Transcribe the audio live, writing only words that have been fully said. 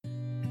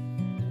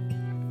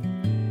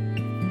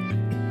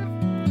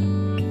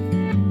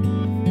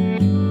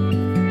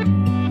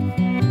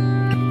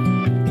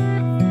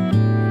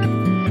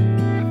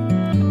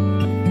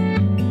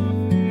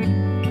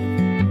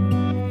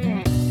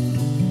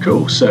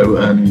Cool.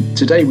 So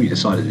today we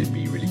decided it'd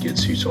be really good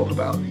to talk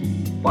about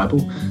the Bible,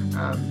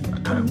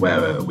 kind of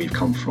where we've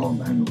come from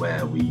and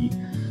where we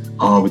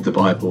are with the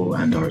Bible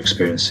and our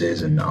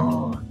experiences and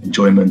our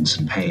enjoyments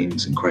and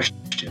pains and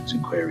questions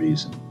and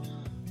queries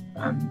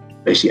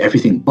and basically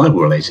everything Bible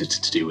related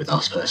to do with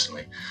us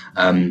personally.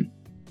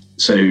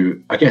 So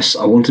I guess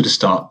I wanted to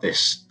start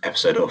this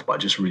episode off by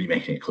just really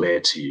making it clear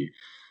to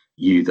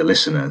you, the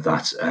listener,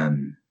 that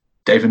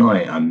Dave and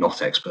I are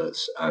not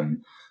experts.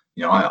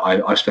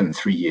 I've spent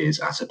 3 years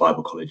at a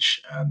Bible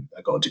college.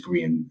 I got a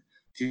degree in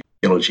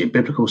theology and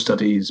biblical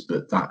studies,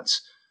 but that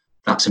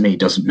to me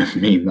doesn't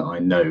mean that I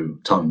know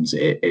tons.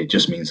 It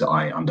just means that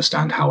I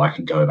understand how I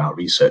can go about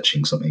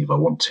researching something if I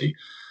want to.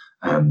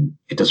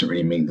 It doesn't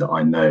really mean that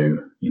I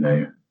know,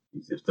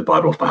 the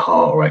Bible off by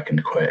heart, or I can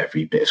quote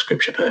every bit of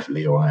scripture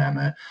perfectly, or I am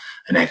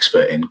an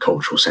expert in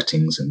cultural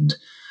settings and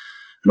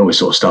all this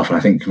sort of stuff. And I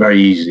think very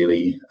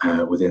easily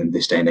within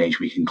this day and age,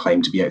 we can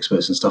claim to be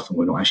experts and stuff, and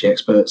we're not actually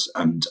experts.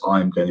 And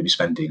I'm going to be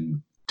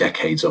spending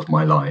decades of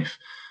my life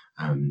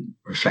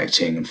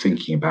reflecting and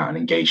thinking about and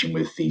engaging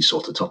with these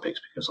sort of topics,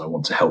 because I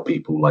want to help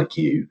people like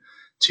you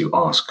to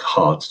ask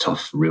hard,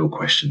 tough, real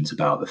questions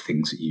about the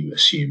things that you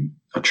assume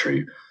are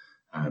true,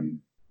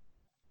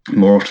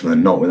 more often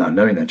than not without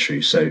knowing they're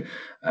true. So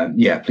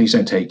please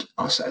don't take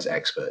us as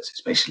experts.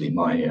 It's basically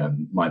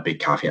my big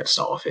caveat to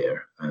start off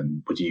here.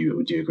 Would you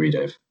agree,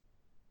 Dave?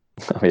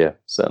 Oh yeah,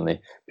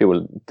 certainly.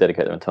 People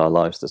dedicate their entire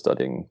lives to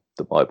studying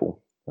the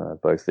Bible,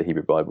 both the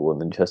Hebrew Bible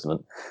and the New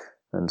Testament.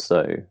 And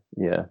so,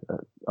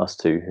 us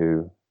two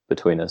who,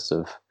 between us,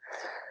 have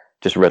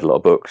just read a lot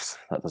of books,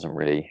 that doesn't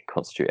really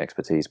constitute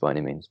expertise by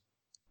any means.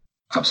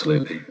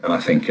 Absolutely. And I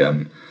think,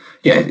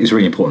 it's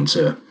really important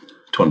to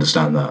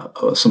understand that.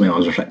 Something I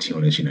was reflecting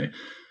on is,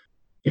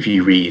 if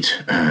you read,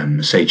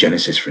 say,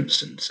 Genesis, for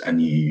instance,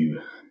 and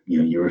you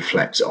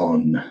reflect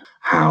on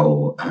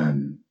how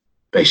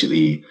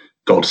basically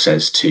God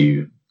says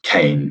to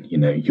Cain,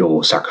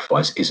 your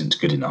sacrifice isn't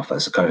good enough.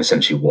 That's kind of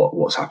essentially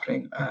what's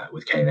happening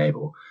with Cain and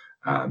Abel.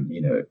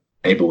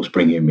 Abel's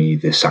bringing me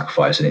this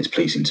sacrifice and it's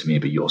pleasing to me,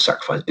 but your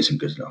sacrifice isn't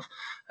good enough.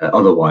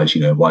 Otherwise,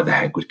 why the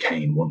heck would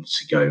Cain want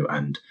to go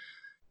and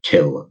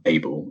kill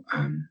Abel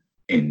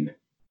in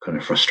kind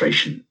of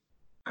frustration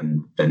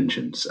and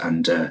vengeance?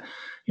 And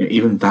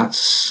even that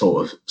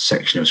sort of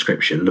section of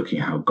scripture, looking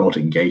at how God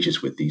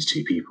engages with these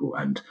two people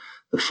and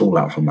the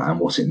fallout from that, and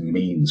what it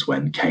means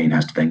when Cain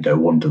has to then go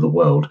wander the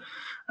world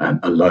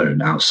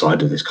alone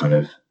outside of this kind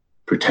of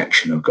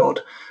protection of God,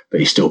 but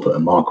he still put a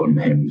mark on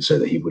him so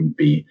that he wouldn't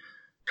be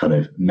kind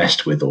of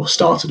messed with or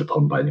started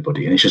upon by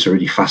anybody. And it's just a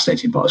really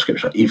fascinating part of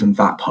scripture. Like, even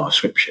that part of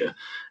scripture,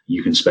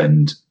 you can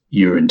spend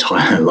your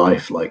entire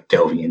life like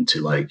delving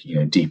into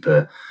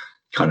deeper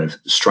kind of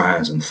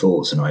strands and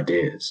thoughts and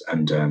ideas.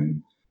 And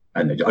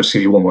I'll just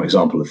give you one more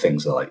example of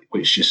things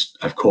which just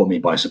have caught me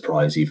by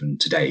surprise even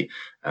today.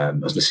 I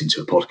was listening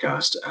to a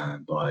podcast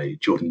by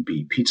Jordan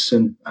B.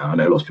 Peterson. I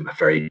know lots of people have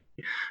very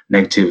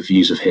negative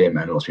views of him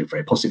and lots of people have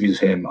very positive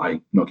views of him.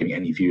 I'm not giving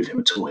any view of him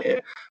at all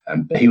here.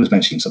 But he was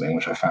mentioning something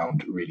which I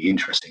found really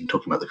interesting,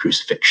 talking about the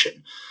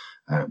crucifixion.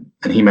 And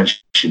he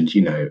mentioned,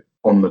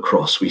 on the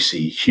cross we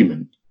see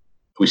humanity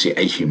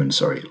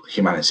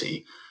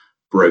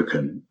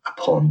broken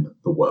upon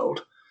the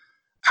world.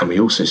 And we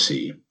also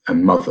see a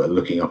mother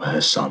looking up at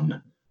her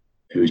son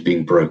who is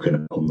being broken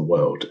upon the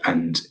world.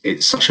 And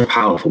it's such a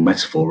powerful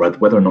metaphor,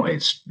 whether or not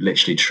it's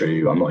literally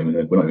true. We're not even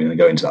going to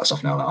go into that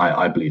stuff now.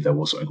 I believe there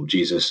was something called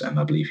Jesus, and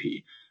I believe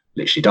he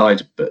literally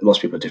died, but lots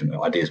of people have different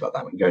ideas about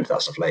that. We can go into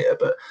that stuff later.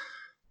 But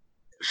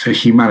for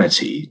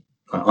humanity,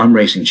 I'm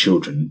raising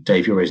children.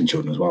 Dave, you're raising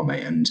children as well,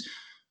 mate. And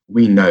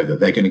we know that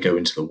they're going to go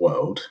into the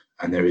world,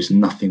 and there is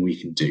nothing we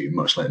can do,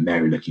 much like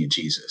Mary looking at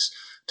Jesus,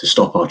 to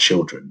stop our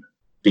children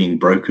being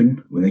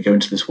broken when they go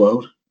into this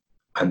world.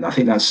 And I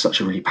think that's such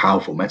a really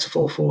powerful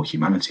metaphor for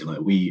humanity. Like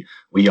we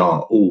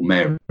are all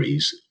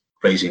Marys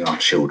raising our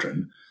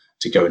children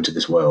to go into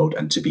this world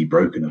and to be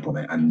broken upon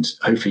it, and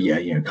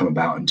hopefully, come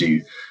about and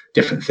do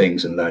different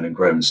things and learn and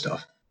grow and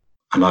stuff.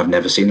 And I've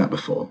never seen that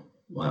before.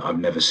 I've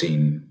never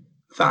seen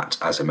that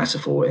as a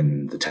metaphor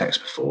in the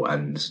text before,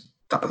 and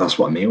that's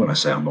what I mean when I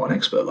say I'm not an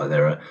expert. Like,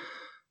 there are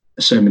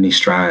so many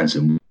strands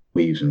and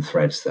weaves and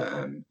threads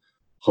that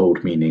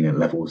hold meaning at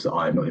levels that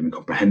I have not even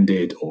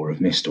comprehended or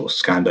have missed or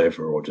scanned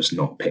over or just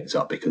not picked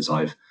up, because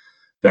I've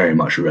very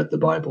much read the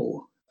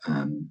Bible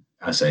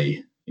as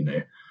a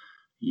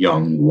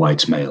young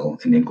white male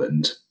in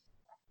England,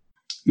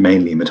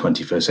 mainly in the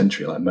 21st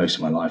century. Like, most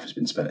of my life has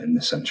been spent in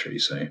this century.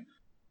 So,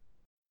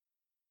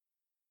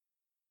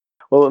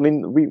 well, I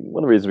mean,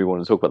 one of the reasons we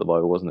wanted to talk about the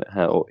Bible, wasn't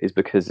it? Is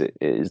because it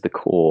is the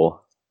core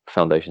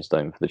foundation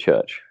stone for the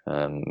church,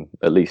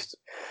 at least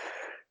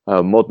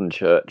modern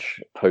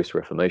church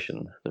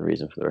post-Reformation. The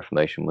reason for the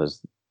Reformation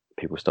was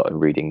people started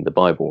reading the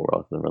Bible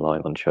rather than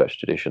relying on church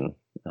tradition,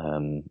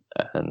 and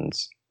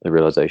the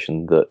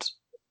realization that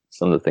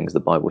some of the things the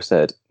Bible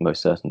said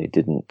most certainly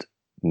didn't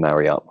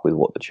marry up with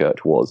what the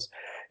church was.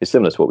 It's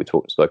similar to what we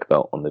spoke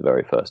about on the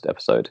very first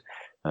episode,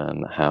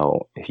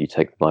 how if you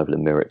take the Bible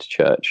and mirror it to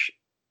church,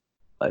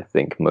 I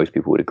think most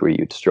people would agree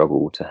you'd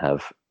struggle to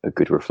have a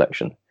good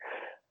reflection.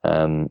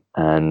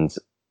 And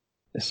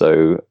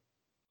so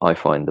I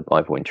find the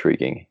Bible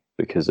intriguing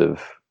because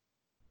of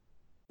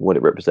what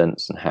it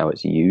represents and how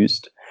it's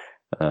used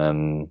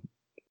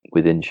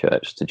within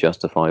church to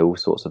justify all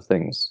sorts of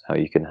things. How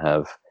you can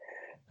have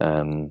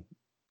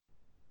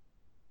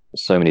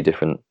so many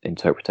different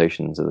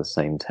interpretations of the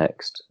same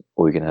text,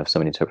 or you can have so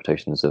many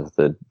interpretations of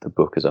the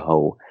book as a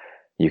whole.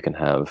 You can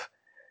have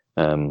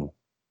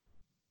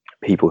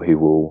people who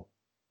will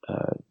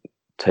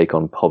take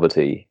on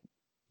poverty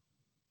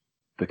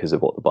because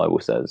of what the Bible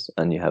says,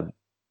 and you have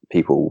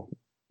people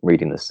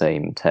reading the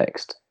same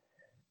text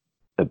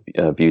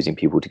abusing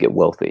people to get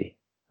wealthy.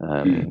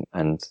 And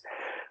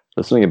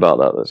there's something about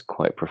that that's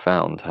quite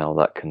profound, how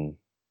that can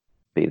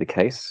be the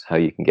case, how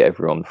you can get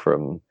everyone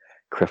from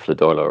Creflo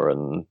Dollar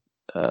and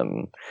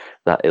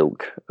that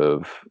ilk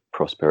of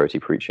prosperity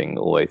preaching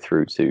all the way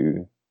through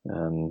to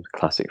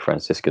classic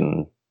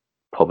Franciscan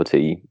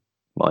poverty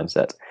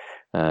mindset,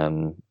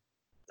 that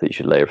you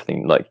should lay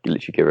everything, like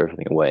literally give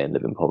everything away and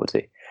live in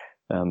poverty.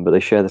 But they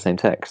share the same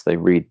text. They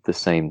read the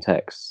same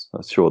texts.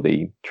 I'm sure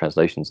the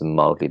translations are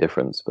mildly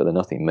different, but they're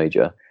nothing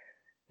major.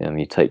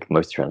 You take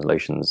most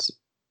translations,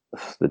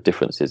 the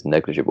difference is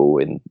negligible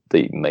in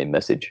the main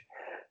message.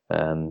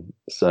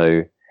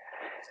 So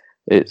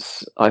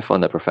I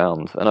find that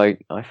profound, and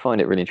I find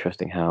it really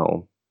interesting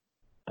how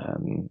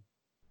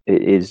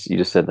it is. You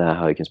just said there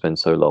how you can spend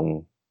so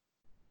long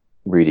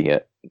reading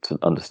it to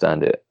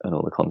understand it and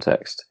all the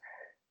context,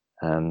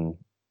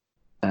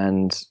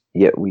 and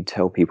yet we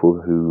tell people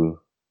who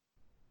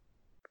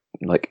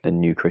like are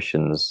new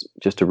Christians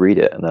just to read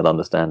it and they'll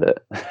understand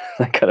it.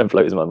 That kind of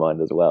blows my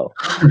mind as well.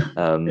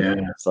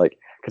 It's like,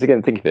 because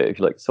again, think of it, if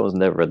you like someone's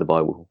never read the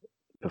Bible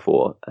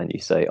before and you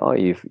say, oh,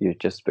 you've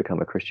just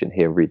become a Christian,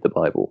 here, read the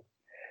Bible.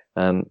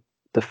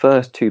 The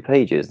first 2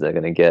 pages they're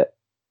going to get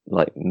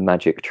like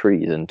magic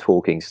trees and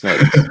talking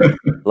snakes.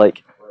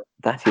 Like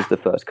that is the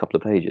first couple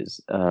of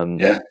pages.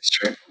 Yeah, it's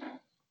true.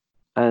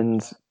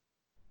 And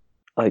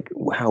like,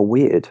 how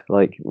weird.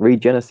 Like,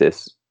 read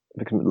Genesis,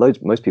 because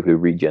most people who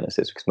read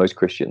Genesis, because most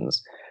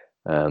Christians,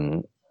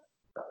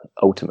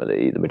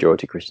 ultimately the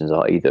majority of Christians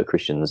are either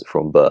Christians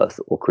from birth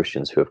or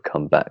Christians who have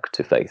come back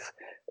to faith,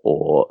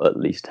 or at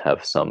least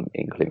have some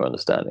inkling or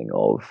understanding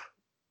of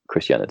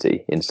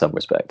Christianity in some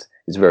respect.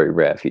 It's very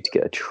rare for you to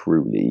get a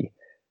truly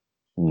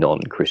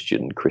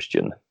non-Christian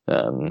Christian.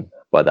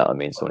 By that I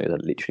mean someone who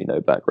has literally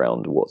no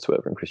background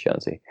whatsoever in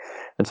Christianity.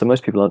 And so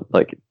most people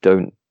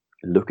don't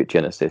look at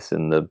Genesis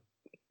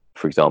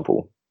for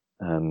example,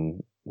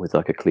 with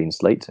like a clean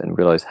slate and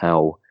realize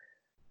how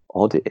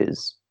odd it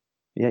is.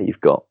 Yeah, you've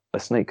got a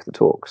snake that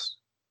talks,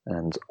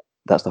 and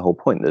that's the whole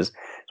point. It's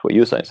what you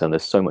were saying, Sam.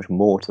 There's so much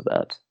more to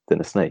that than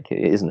a snake.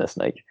 It isn't a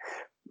snake,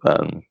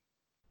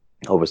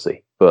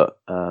 obviously, but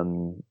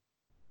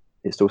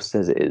it still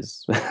says it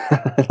is.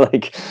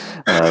 Like,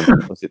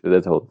 obviously,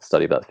 there's a whole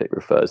study about it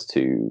refers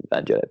to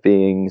angelic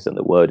beings, and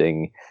the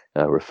wording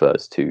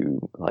refers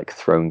to like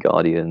throne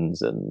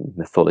guardians and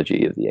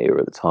mythology of the era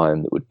at the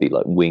time that would be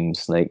like winged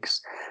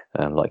snakes.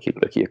 Like you'd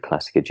look at your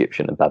classic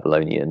Egyptian and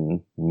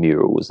Babylonian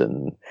murals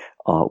and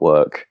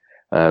artwork.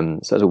 So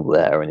it's all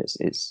there, and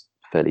it's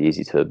fairly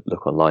easy to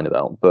look online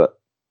about, but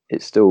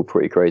it's still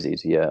pretty crazy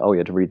to you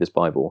had to read this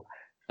Bible,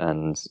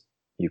 and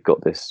you've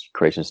got this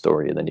creation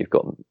story, and then you've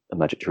got a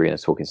magic tree and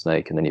a talking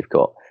snake, and then you've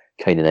got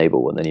Cain and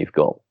Abel, and then you've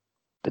got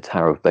the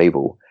Tower of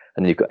Babel,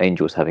 and then you've got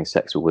angels having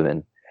sex with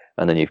women,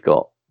 and then you've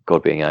got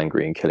God being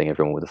angry and killing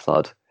everyone with a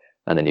flood,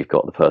 and then you've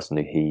got the person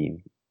who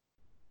he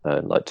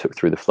took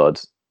through the flood,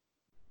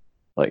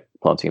 like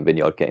planting a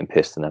vineyard, getting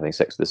pissed and having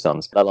sex with his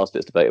sons. That last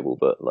bit's debatable,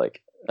 but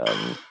like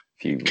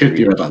if you could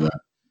be about that.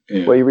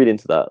 Yeah. Well, you read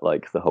into that,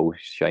 like the whole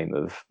shame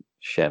of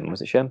Shem.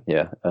 Was it Shem?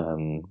 Yeah.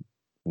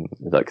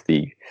 Like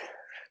the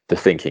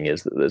thinking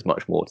is that there's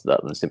much more to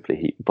that than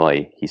simply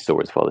he saw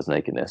his father's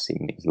nakedness. He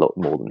means a lot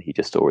more than he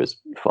just saw his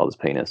father's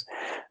penis.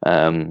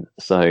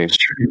 So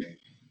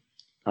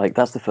like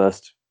that's the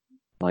first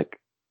like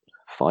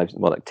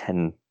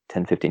 10,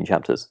 15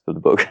 chapters of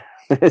the book.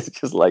 It's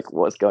just like,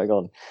 what's going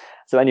on?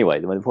 So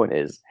anyway, the point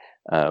is,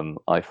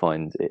 I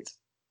find it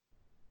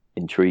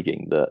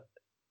intriguing that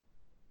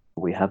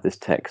we have this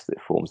text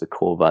that forms the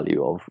core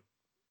value of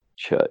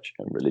church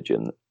and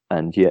religion,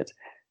 and yet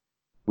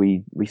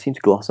we seem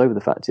to gloss over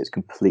the fact it's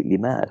completely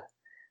mad.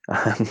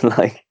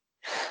 Like,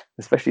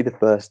 especially the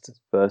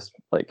first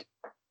like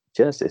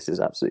Genesis is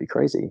absolutely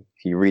crazy.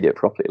 If you read it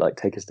properly, like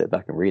take a step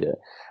back and read it.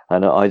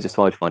 And I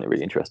find it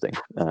really interesting.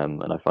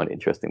 And I find it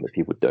interesting that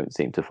people don't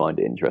seem to find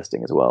it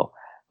interesting as well.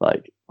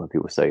 Like when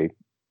people say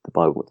the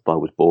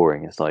Bible's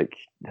boring, it's like,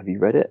 have you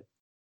read it?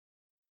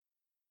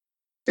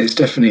 It's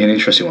definitely an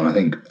interesting one. I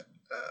think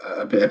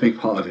a big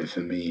part of it for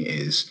me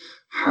is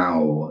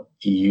how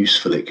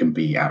useful it can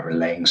be at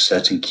relaying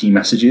certain key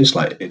messages.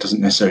 Like it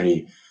doesn't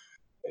necessarily.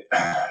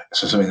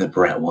 So something that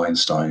Brett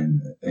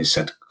Weinstein has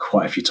said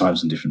quite a few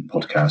times on different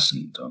podcasts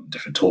and on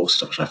different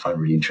talks, which I find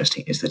really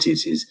interesting, is that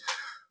it is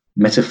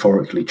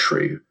metaphorically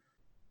true,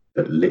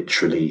 but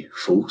literally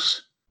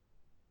false.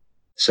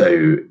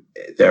 So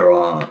there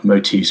are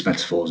motifs,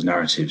 metaphors,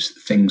 narratives,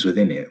 things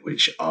within it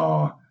which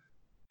are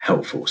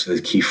helpful. So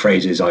there's key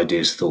phrases,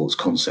 ideas, thoughts,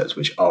 concepts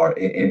which are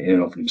in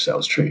and of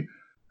themselves true.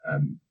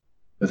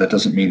 But that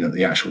doesn't mean that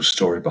the actual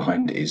story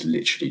behind it is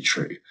literally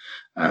true.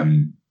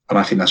 And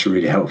I think that's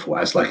really helpful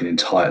as like an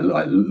entire,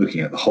 like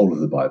looking at the whole of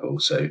the Bible.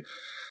 So,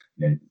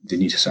 the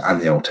New Testament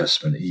and the Old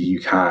Testament, you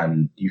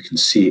can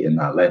see it in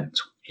that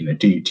lens.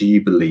 Do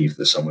you believe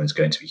that someone is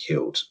going to be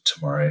healed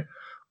tomorrow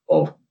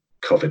of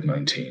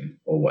COVID-19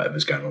 or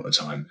whatever's going on at the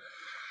time?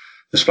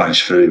 The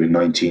Spanish flu in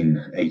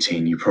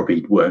 1918, you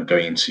probably weren't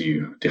going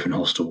into different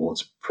hospital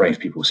wards praying for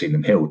people seeing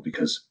them healed,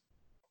 because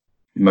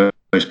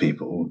most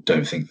people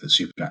don't think that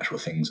supernatural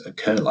things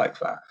occur like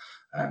that.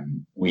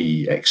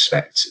 We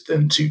expect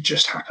them to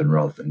just happen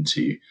rather than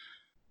to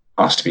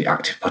us to be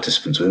active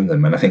participants within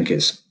them. And I think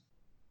it's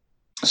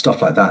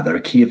stuff like that. There are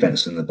key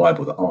events in the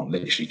Bible that aren't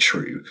literally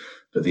true,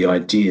 but the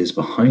ideas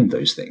behind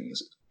those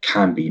things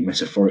can be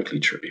metaphorically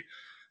true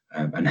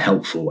and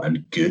helpful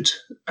and good.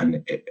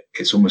 And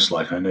it's almost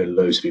like, I know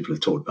loads of people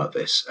have talked about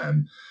this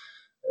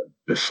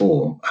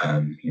before,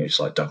 it's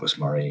like Douglas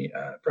Murray,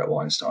 Brett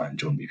Weinstein,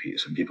 Jordan B.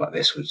 Peterson, people like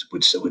this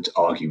would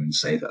argue and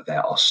say that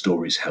there are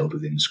stories held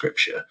within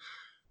Scripture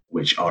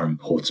which are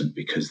important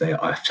because they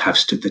have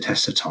stood the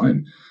test of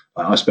time.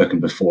 I've spoken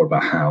before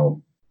about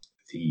how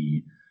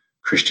the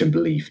Christian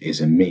belief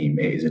is a meme.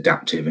 It is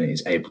adaptive and it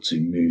is able to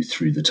move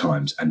through the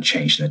times and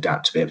change and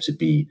adapt to be able to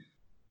be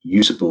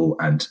usable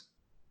and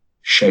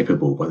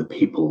shapeable by the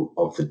people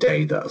of the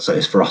day. So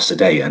it's for us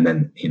today, and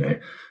then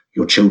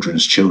your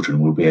children's children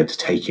will be able to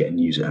take it and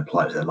use it and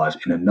apply it to their lives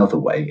in another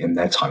way in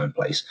their time and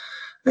place.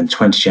 Then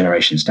 20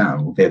 generations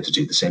down, we'll be able to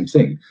do the same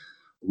thing.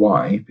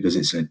 Why? Because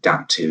it's an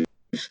adaptive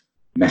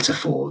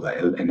metaphor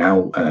an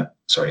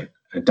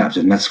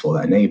adaptive metaphor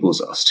that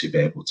enables us to be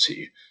able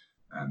to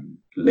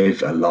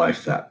live a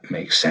life that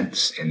makes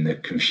sense in the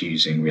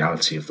confusing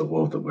reality of the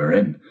world that we're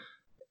in,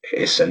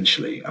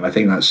 essentially. And I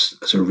think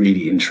that's a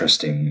really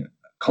interesting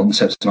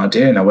concept and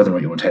idea. Now, whether or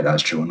not you want to take that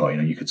as true or not,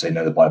 you could say,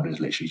 no, the Bible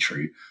is literally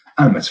true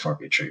and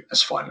metaphorically true.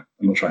 That's fine.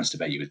 I'm not trying to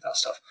debate you with that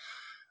stuff.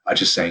 I'm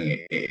just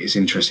saying it's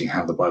interesting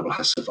how the Bible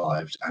has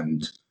survived,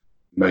 and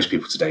most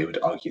people today would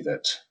argue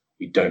that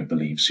we don't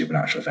believe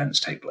supernatural events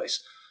take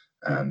place.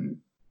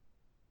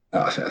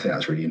 I think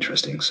that's really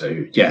interesting. So,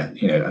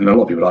 and a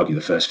lot of people argue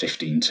the first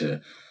 15 to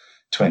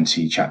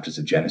 20 chapters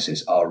of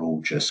Genesis are all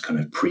just kind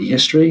of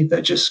prehistory.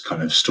 They're just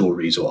kind of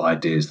stories or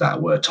ideas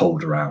that were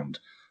told around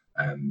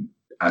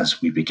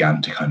as we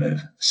began to kind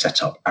of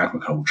set up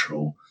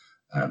agricultural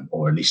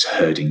or at least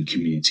herding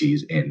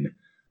communities in,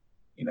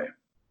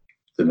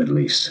 the Middle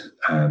East.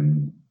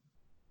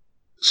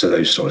 So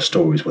those sort of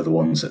stories were the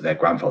ones that their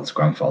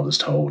grandfathers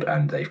told,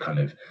 and they've kind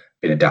of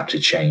been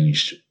adapted,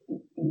 changed,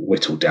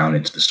 whittled down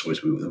into the stories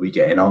that we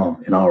get in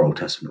our Old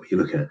Testament. When you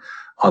look at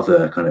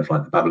other kind of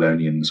like the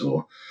Babylonians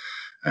or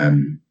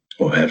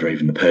whoever,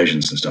 even the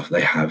Persians and stuff,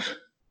 they have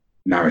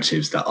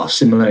narratives that are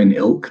similar in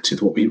ilk to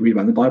what we read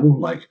about in the Bible.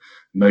 Like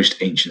most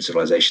ancient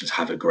civilizations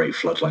have a great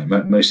flood. Like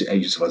most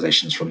ancient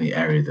civilizations from the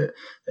area that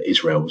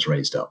Israel was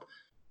raised up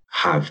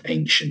have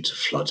ancient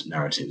flood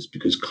narratives,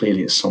 because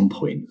clearly at some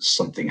point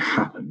something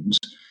happened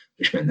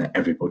which meant that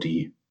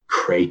everybody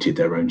created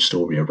their own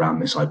story around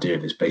this idea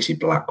of this basically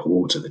black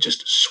water that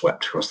just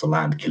swept across the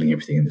land, killing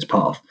everything in its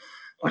path.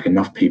 Like,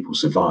 enough people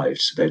survived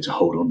to be able to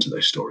hold on to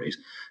those stories,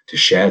 to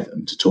share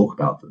them, to talk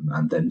about them,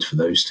 and then for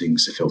those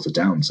things to filter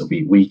down. So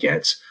we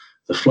get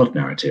the flood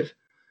narrative.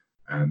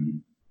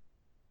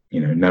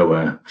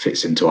 Noah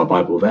fits into our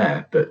Bible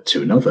there, but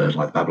to another,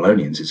 like the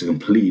Babylonians, it's a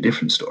completely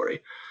different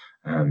story.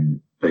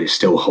 But it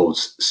still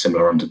holds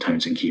similar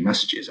undertones and key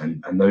messages.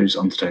 And those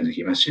undertones and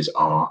key messages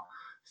are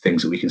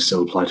things that we can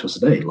still apply to us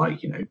today.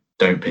 Like,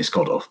 don't piss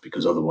God off,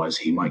 because otherwise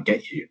he might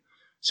get you.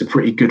 It's a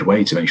pretty good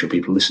way to make sure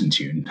people listen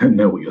to you and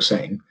know what you're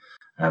saying.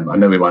 I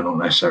know we might not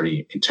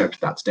necessarily interpret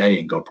that today,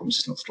 and God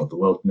promises not to flood the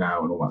world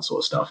now and all that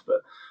sort of stuff.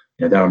 But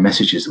there are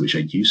messages which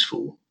are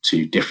useful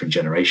to different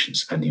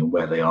generations, depending on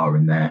where they are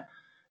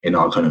in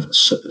our kind of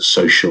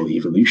social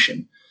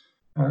evolution.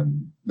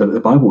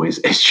 The Bible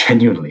is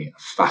genuinely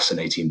a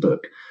fascinating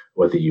book,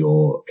 whether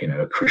you're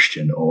a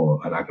Christian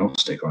or an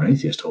agnostic or an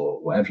atheist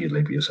or whatever you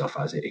label yourself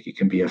as. It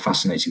can be a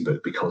fascinating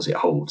book because it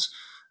holds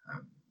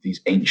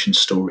these ancient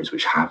stories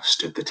which have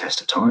stood the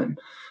test of time,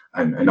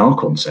 and our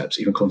concepts,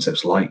 even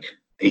concepts like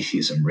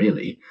atheism,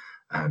 really.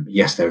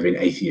 Yes, there have been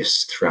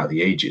atheists throughout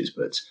the ages,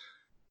 but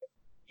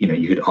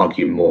you could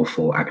argue more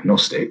for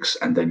agnostics,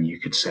 and then you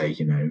could say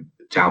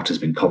doubt has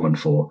been common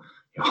for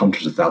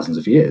hundreds of thousands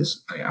of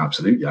years.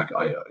 Absolutely,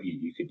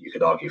 you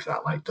could argue for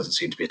that. Like, doesn't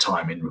seem to be a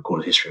time in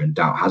recorded history when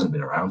doubt hasn't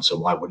been around. So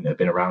why wouldn't it have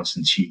been around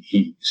since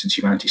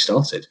humanity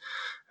started?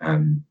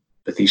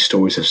 But these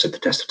stories have stood the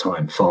test of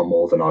time far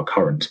more than our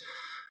current,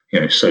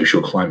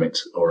 social climate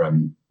or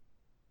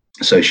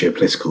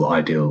socio-political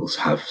ideals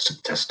have stood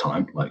the test of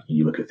time. Like,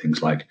 you look at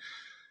things like,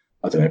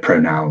 I don't know,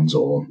 pronouns,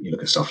 or you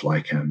look at stuff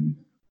like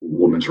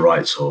women's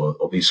rights or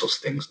these sorts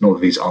of things. Not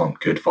that these aren't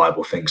good,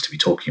 viable things to be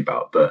talking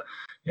about, but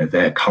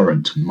they're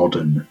current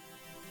modern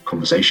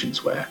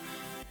conversations where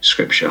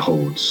Scripture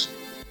holds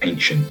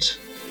ancient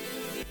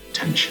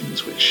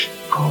tensions, which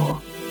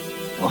are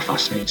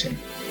fascinating.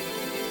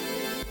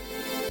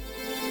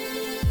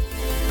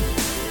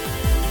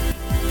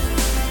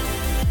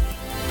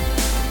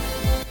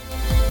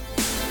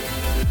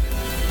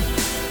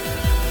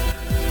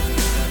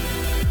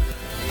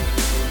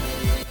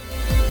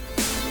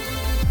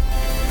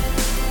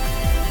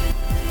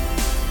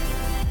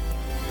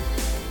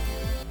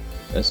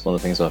 That's one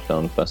of the things I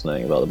found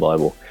fascinating about the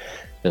Bible,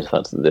 is the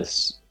fact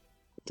that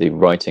the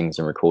writings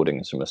and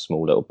recordings from a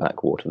small little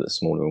backwater that's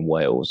smaller than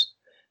Wales,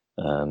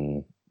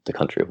 the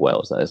country of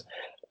Wales, that is,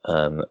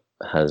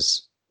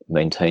 has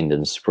maintained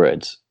and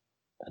spread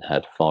and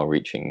had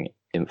far-reaching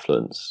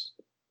influence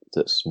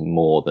that's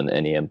more than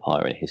any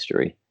empire in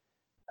history.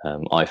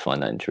 I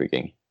find that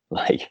intriguing.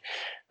 Like,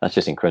 that's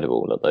just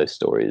incredible that those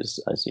stories,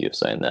 as you were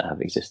saying there,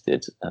 have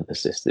existed and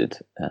persisted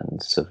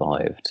and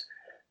survived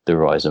the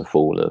rise and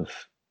fall of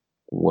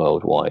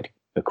worldwide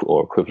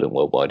or equivalent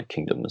worldwide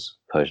kingdoms: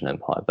 Persian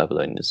Empire,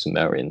 Babylonians,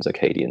 Sumerians,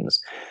 Akkadians,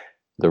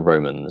 the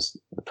Romans,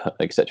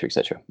 etc.,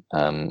 etc.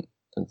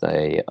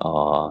 They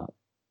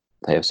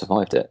have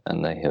survived it,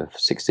 and they have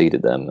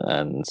succeeded them,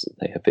 and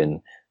they have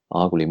been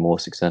arguably more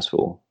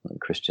successful than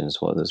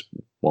Christians. Well, there's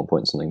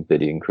 1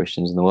 billion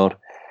Christians in the world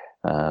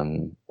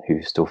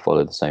who still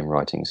follow the same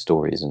writing,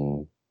 stories,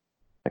 and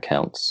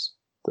accounts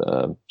that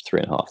are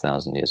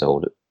 3,500 years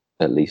old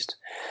at least.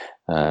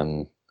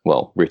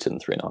 Well, written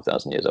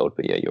 3,500 years old,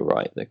 but yeah, you're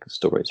right. The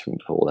stories from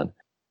before then,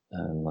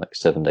 like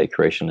 7-day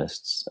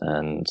creationists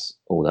and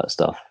all that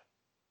stuff.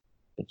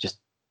 It just,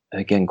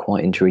 again,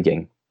 quite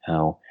intriguing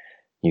how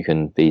you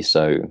can be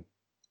so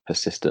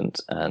persistent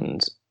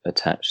and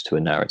attached to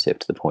a narrative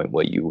to the point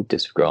where you will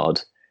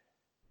disregard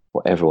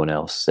what everyone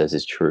else says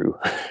is true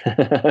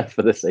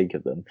for the sake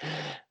of them.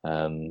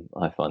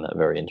 I find that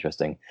very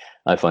interesting.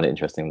 I find it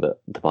interesting that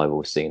the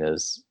Bible is seen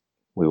as,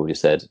 we all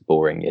just said,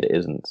 boring. It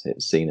isn't.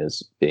 It's seen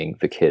as being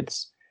for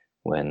kids,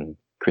 when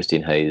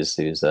Christine Hayes,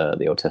 who's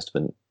the Old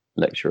Testament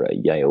lecturer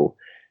at Yale,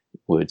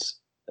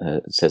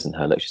 says in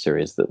her lecture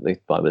series that the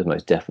Bible is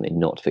most definitely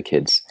not for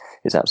kids.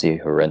 It's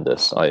absolutely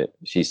horrendous.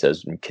 She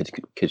says kids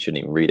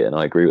shouldn't even read it, and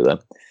I agree with her.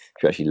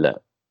 If you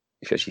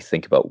actually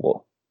think about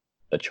what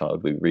a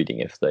child would be reading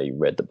if they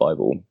read the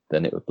Bible,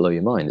 then it would blow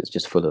your mind. It's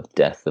just full of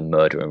death and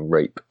murder and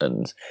rape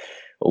and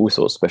all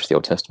sorts, especially the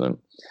Old Testament.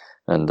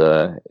 And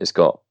it's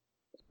got,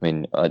 I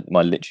mean,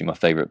 my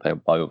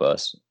favourite Bible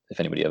verse, if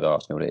anybody ever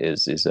asks me what it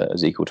is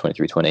Ezekiel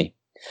 23:20,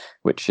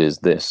 which is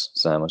this.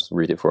 Sam, I'll just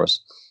read it for us.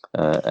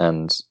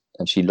 And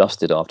she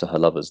lusted after her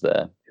lovers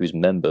there, whose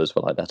members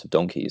were like that of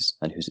donkeys,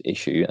 and whose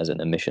issue, as in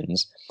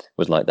emissions,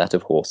 was like that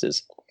of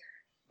horses.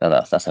 Now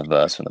that's a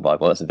verse from the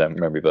Bible. That's a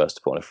memory verse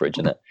to put on a fridge,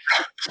 isn't it?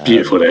 It's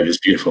beautiful, David. It's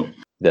beautiful.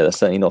 Yeah, that's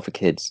certainly not for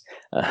kids.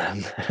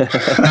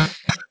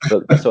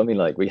 But that's what I mean.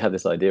 Like, we have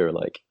this idea of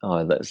like,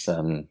 oh, let's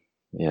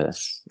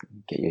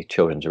get your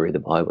children to read the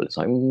Bible. It's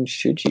like,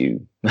 should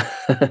you?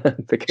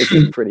 Because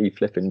it's pretty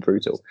flipping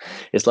brutal.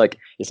 It's like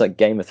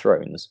Game of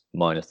Thrones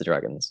minus the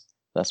dragons.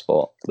 That's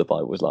what the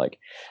Bible was like.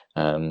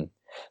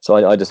 So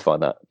I just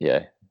find that,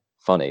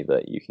 funny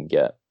that you can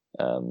get.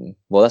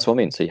 Well, that's what I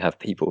mean. So you have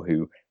people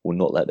who will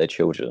not let their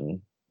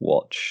children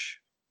watch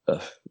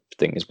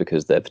things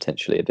because they're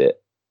potentially a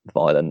bit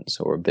violent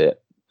or a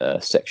bit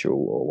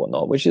sexual or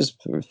whatnot, which is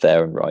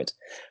fair and right.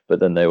 But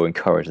then they will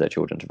encourage their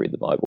children to read the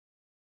Bible.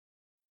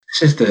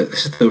 This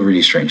is the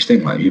really strange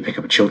thing. Like, you pick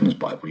up a children's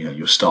Bible,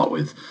 you'll start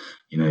with,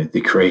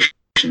 the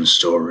creation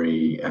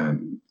story,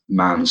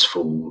 man's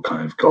fall,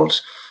 kind of God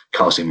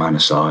casting man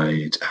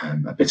aside,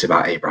 a bit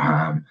about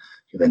Abraham.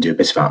 You'll then do a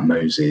bit about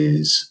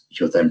Moses.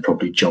 You'll then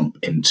probably jump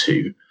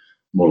into,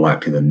 more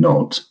likely than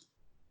not,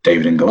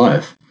 David and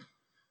Goliath,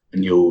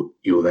 and you'll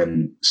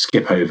then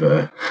skip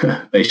over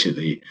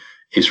basically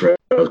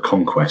Israel's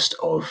conquest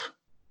of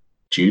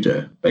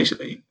Judah,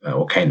 basically,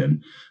 or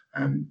Canaan.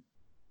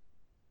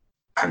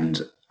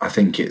 And I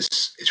think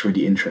it's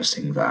really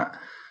interesting that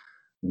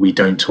we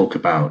don't talk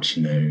about,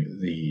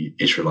 the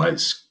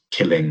Israelites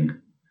killing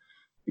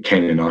the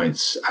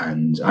Canaanites.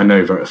 And I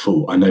know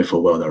full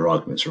well there are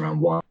arguments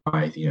around why,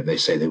 they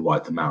say they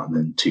wiped them out and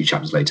then 2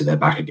 chapters later they're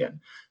back again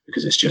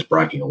because it's just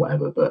bragging or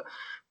whatever. But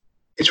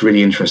it's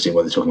really interesting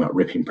when they're talking about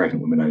ripping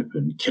pregnant women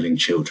open, killing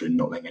children,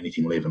 not letting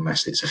anything live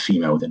unless it's a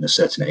female within a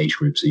certain age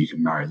group so you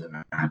can marry them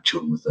and have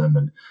children with them,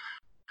 and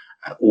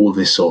all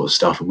this sort of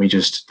stuff. And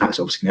that's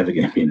obviously never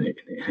going to be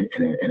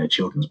in a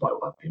children's Bible.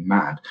 I'd be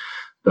mad.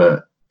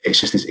 But it's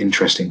just this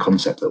interesting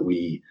concept that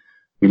we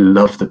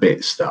love the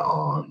bits that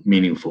are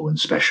meaningful and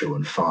special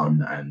and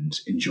fun and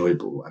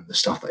enjoyable, and the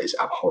stuff that is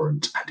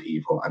abhorrent and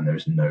evil, and there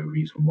is no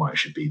reason why it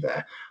should be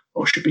there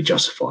or should be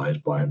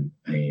justified by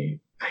a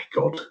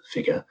God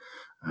figure.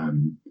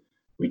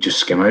 We just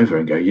skim over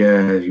and go,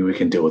 yeah, we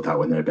can deal with that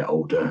when they're a bit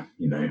older.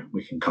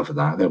 We can cover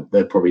that.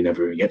 They'll probably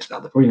never even get to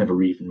that. They'll probably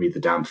never even read the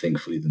damn thing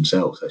fully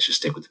themselves. Let's just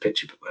stick with the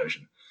picture book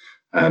version.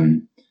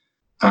 And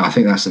I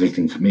think that's the big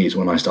thing for me, is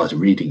when I started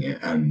reading it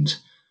and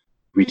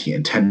reading it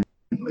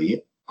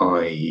intently,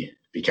 I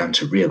began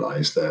to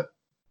realize that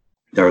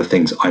there are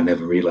things I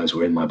never realized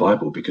were in my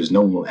Bible because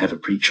no one will ever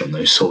preach on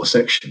those sort of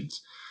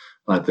sections.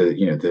 like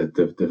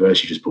the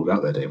verse you just pulled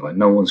out there, Dave. Like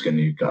no one's going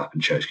to go up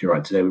in church. You're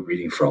right. Today we're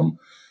reading from,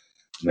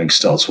 and then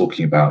start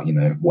talking about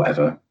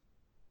whatever,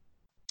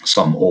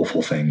 some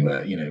awful thing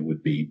that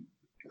would be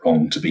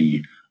wrong to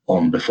be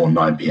on before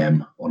 9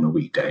 p.m. on a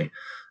weekday,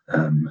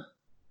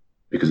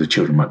 because the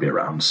children might be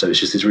around. So it's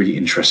just this really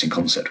interesting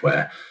concept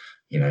where,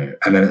 and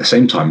then at the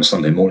same time, a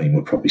Sunday morning,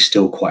 we're probably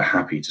still quite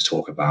happy to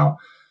talk about,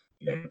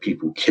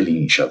 people killing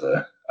each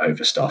other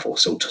over stuff, or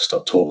still to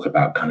start talk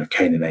about kind of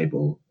Cain and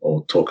Abel,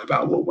 or talk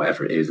about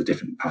whatever it is, the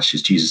different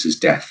passages, Jesus's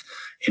death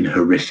in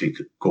horrific,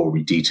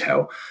 gory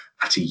detail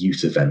at a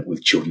youth event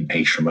with children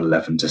aged from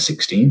 11 to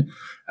 16,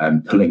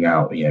 pulling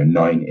out,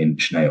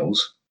 9-inch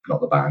nails,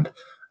 not the band,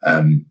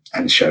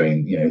 and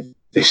showing,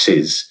 this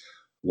is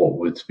what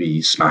would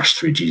be smashed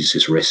through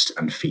Jesus's wrist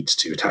and feet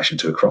to attach him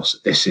to a cross.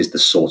 This is the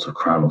sort of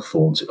crown of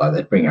thorns. Like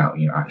they bring out,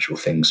 actual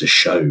things to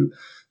show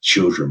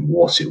children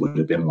what it would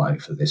have been like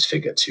for this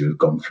figure to have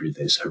gone through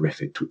this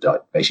horrific,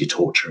 basically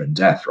torture and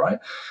death. Right.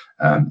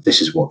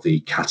 This is what the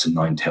cat and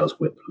nine tails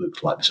whip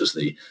looked like. This was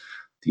the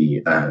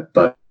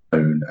bone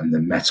and the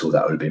metal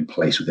that would have been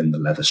placed within the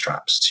leather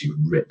straps to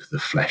rip the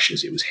flesh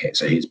as it was hit.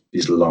 So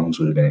his lungs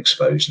would have been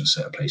exposed in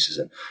certain places,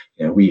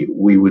 and we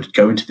would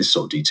go into this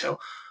sort of detail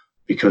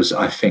because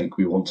I think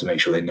we want to make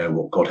sure they know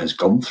what God has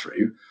gone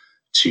through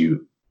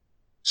to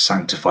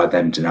sanctify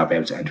them to now be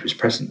able to enter his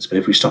presence. But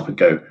if we stop and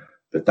go,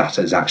 but that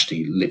is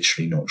actually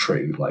literally not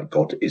true, like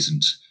God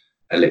isn't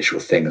a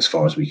literal thing as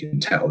far as we can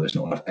tell, there's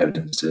not enough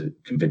evidence to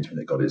convince me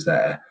that God is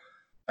there,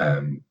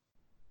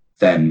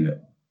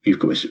 then you've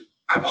got this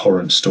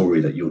abhorrent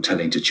story that you're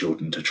telling to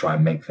children to try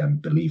and make them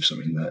believe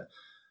something that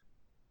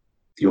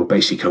you're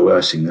basically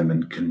coercing them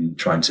and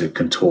trying to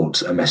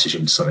contort a message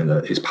into something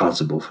that is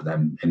palatable for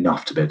them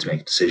enough to be able to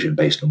make a decision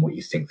based on what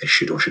you think they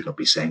should or should not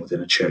be saying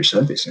within a church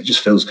service. And it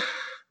just feels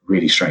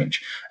really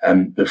strange.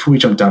 Before we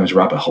jump down this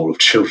rabbit hole of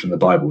children in the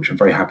Bible, which I'm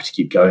very happy to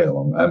keep going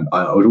along,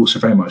 I would also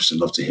very much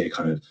love to hear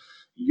kind of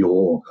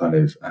your kind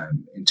of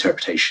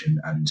interpretation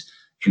and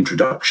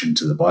introduction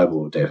to the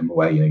Bible, Dave. I'm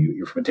aware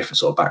you're from a different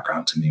sort of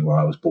background to me, where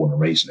I was born and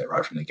raised in it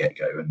right from the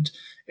get-go, and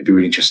it'd be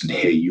really interesting to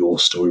hear your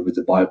story with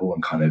the Bible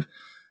and kind of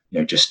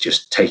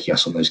just taking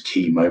us on those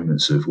key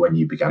moments of when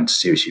you began to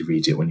seriously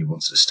read it, when you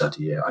wanted to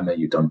study it. I know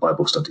you've done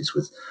Bible studies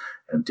with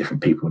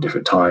different people at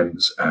different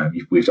times.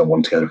 We've done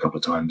one together a couple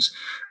of times.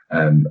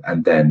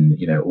 And then,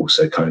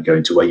 also kind of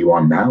going to where you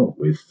are now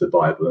with the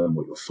Bible and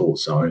what your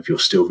thoughts are, and if you're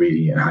still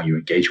reading it and how you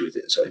engage with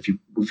it. So if you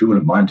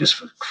wouldn't mind just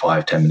for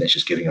 5-10 minutes,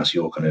 just giving us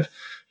your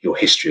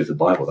history of the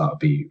Bible, that would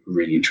be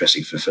really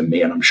interesting for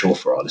me, and I'm sure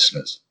for our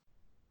listeners.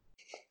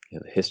 Yeah,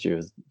 the history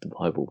of the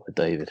Bible by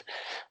David.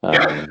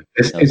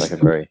 Sounds like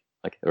a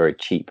very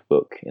cheap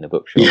book in a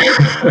bookshop.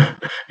 Yeah.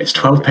 It's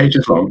 12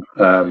 pages long.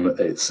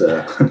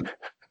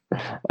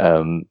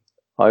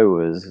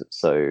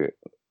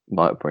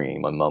 My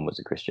upbringing, my mum was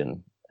a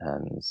Christian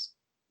and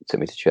took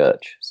me to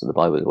church, so the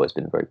Bible has always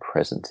been very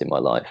present in my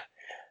life,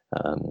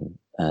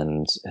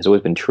 and has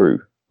always been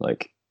true.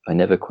 Like I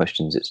never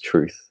questioned its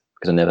truth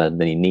because I never had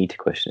any need to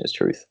question its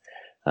truth.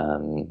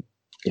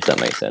 If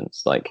that makes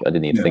sense. Like I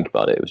didn't even think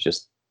about it. It was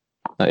just,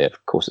 oh yeah,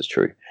 of course it's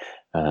true.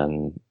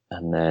 And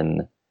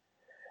then,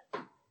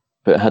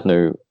 but it had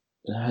no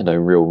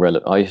real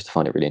relevance. I used to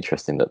find it really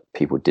interesting that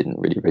people didn't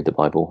really read the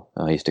Bible.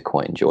 I used to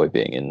quite enjoy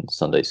being in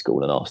Sunday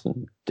school and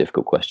asking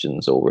difficult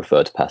questions or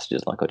refer to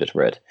passages like I just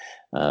read.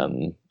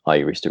 I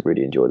used to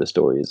really enjoy the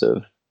stories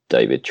of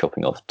David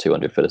chopping off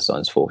 200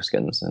 Philistines'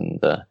 foreskins,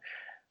 and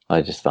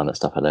I just found that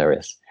stuff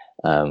hilarious.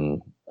 I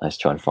used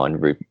to try and find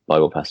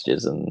Bible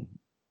passages, and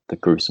the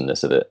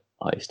gruesomeness of it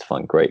I used to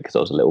find great because I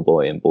was a little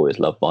boy and boys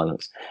love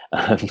violence.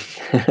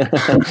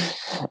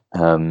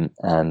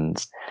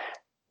 And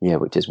yeah,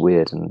 which is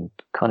weird and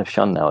kind of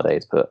shunned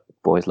nowadays, but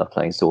boys love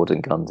playing swords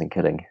and guns and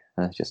killing.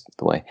 That's just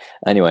the way.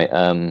 Anyway,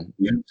 yeah,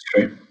 it's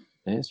true.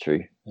 It is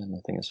true, and I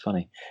think it's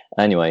funny.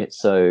 Anyway,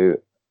 so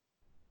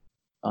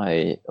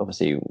I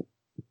obviously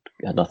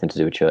had nothing to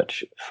do with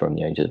church from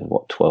the ages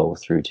of 12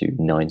 through to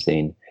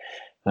 19,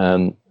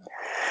 but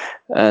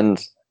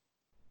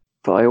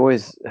I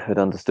always had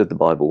understood the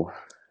Bible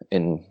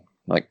in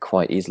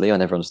quite easily. I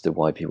never understood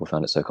why people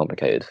found it so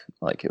complicated.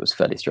 Like it was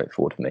fairly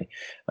straightforward for me.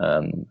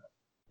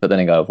 But then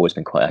again, I've always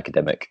been quite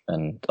academic,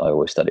 and I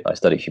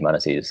studied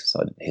humanities, so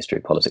I did history,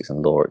 politics,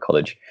 and law at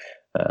college,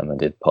 and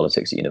did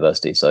politics at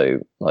university. So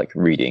like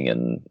reading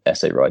and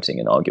essay writing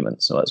and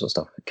arguments and all that sort of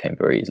stuff came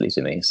very easily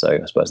to me. So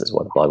I suppose that's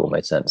why the Bible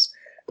made sense,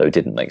 though it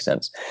didn't make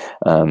sense.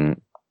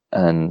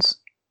 And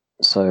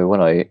so when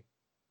I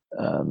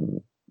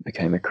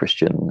became a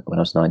Christian when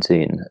I was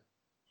 19,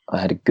 I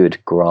had a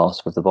good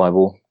grasp of the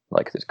Bible,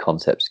 like its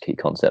concepts, key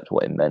concepts,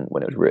 what it meant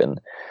when it was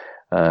written.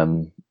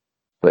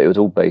 But it was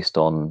all based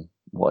on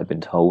what I'd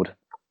been told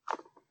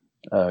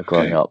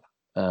growing up.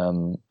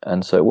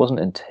 And so it wasn't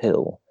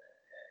until,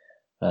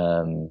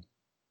 from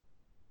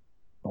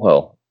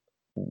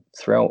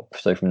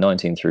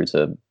 19 through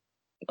to,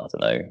 I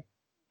don't know,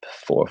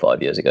 4 or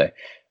 5 years ago,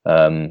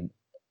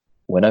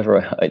 whenever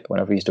I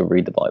used to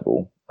read the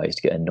Bible, I used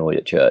to get annoyed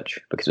at church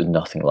because it was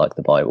nothing like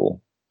the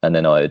Bible. and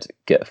then I'd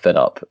get fed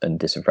up and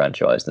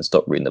disenfranchised and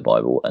stop reading the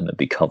Bible and then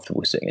be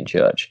comfortable sitting in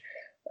church.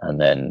 And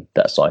then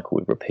that cycle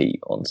would repeat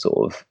on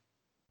sort of,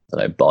 I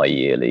don't know,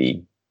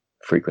 bi-yearly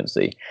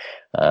frequency.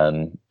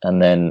 And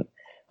then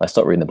I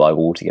stopped reading the Bible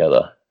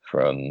altogether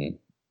from,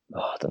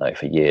 I don't know,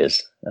 for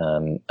years.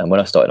 And when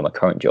I started my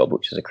current job,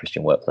 which is a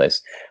Christian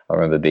workplace, I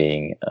remember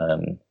being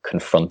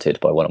confronted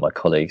by one of my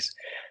colleagues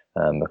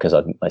because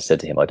I said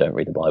to him, I don't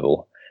read the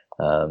Bible.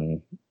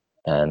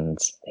 And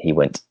he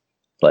went,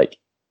 like,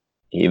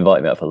 he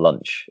invited me out for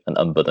lunch, and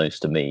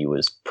unbeknownst to me,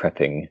 was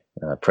prepping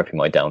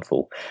my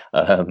downfall,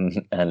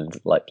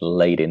 and like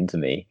laid into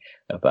me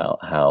about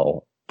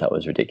how that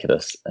was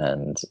ridiculous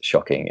and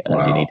shocking, and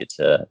Wow. you needed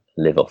to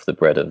live off the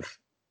bread of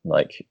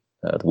like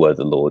the word of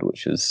the Lord,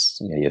 which was,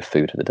 you know, your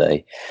food for the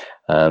day.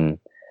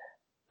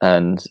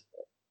 And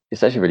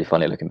it's actually really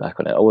funny looking back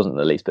on it. I wasn't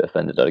the least bit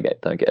offended. Don't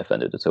get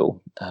offended at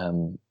all.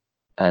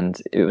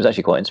 And it was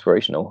actually quite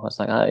inspirational. I was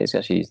like,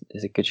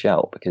 it's a good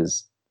shout,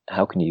 because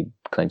how can you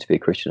claim to be a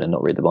Christian and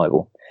not read the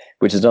Bible?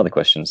 Which is another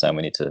question, Sam,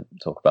 we need to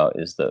talk about,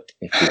 is that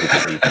if people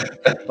believe...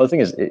 Well, the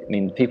thing is,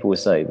 people will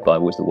say the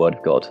Bible is the word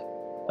of God.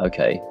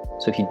 Okay,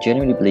 so if you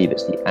genuinely believe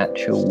it's the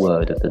actual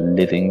word of the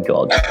living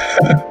God,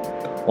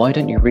 why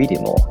don't you read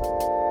it more?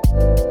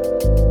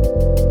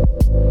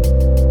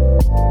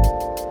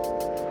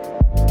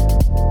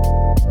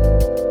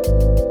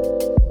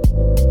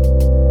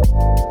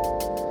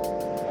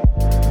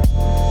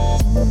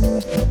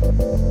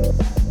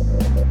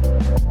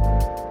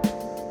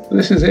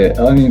 This is it.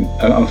 I mean,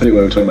 I'm feeling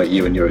where we're talking about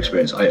you and your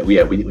experience.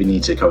 We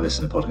need to cover this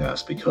in the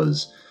podcast,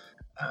 because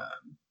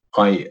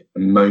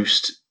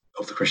most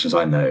of the Christians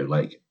I know,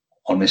 like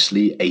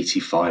honestly,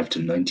 85 to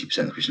 90%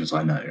 of the Christians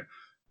I know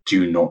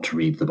do not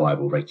read the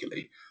Bible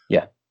regularly.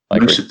 Yeah,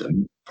 most of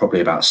them,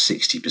 probably about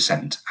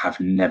 60%, have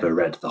never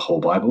read the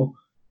whole Bible.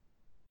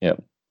 Yeah.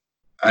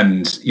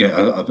 And, you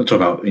know, I'll talk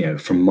about, you know,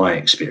 from my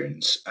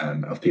experience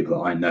of people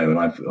that I know, and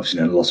I've obviously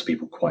known lots of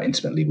people quite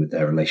intimately with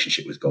their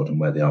relationship with God and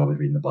where they are with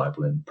reading the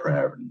Bible and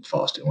prayer and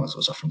fasting, all that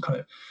sort of stuff, from kind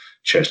of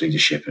church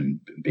leadership and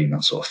being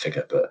that sort of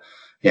figure. But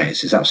yeah,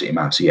 it's absolutely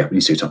mad. So yeah, we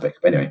need to do a topic.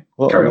 But anyway,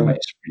 carry on, mate.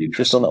 It's really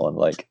just on that one,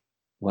 like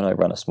when I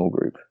ran a small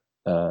group,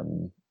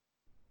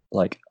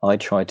 like I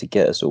tried to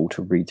get us all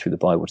to read through the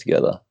Bible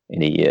together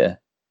in a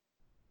year,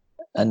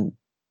 and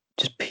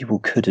just people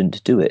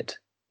couldn't do it.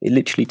 It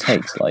literally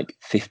takes like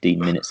 15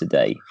 minutes a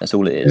day. That's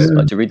all it is. Yeah.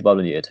 Like to read the Bible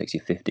in a year takes you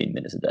 15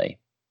 minutes a day.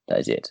 That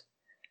is it.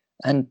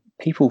 And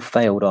people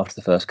failed after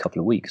the first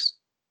couple of weeks.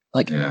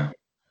 Like,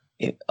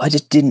 I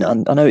just didn't.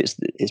 I know it's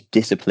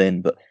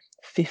discipline, but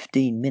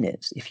 15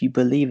 minutes. If you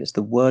believe it's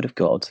the word of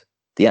God,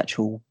 the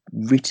actual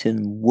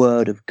written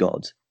word of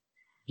God,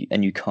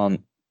 and you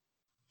can't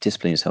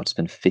discipline yourself to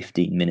spend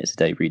 15 minutes a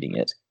day reading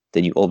it,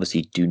 then you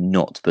obviously do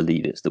not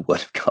believe it's the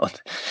word of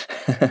God.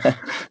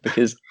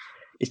 Because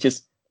it's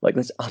just, like,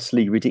 that's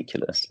utterly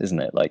ridiculous, isn't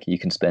it? Like, you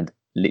can spend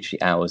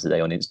literally hours a day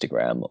on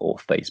Instagram or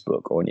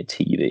Facebook or on your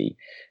TV,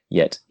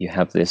 yet you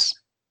have this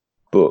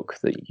book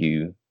that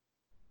you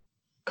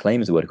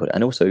claim is the word of God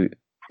and also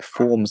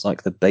forms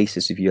like the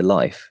basis of your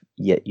life,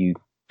 yet you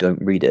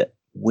don't read it.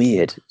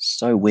 Weird.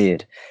 So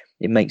weird.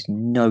 It makes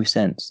no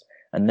sense.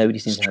 And nobody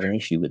seems to have an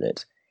issue with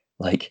it.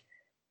 Like,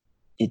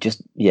 it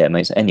just, it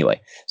makes... Anyway,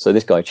 so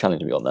this guy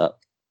challenged me on that,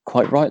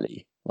 quite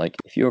rightly. Like,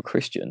 if you're a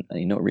Christian and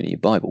you're not reading your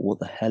Bible, what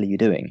the hell are you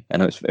doing?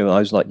 And I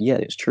was like, yeah,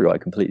 it's true. I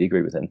completely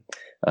agree with him.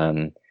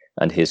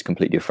 And his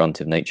completely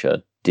affrontive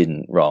nature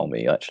didn't rile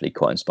me, actually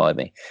quite inspired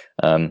me.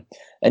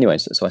 Anyway,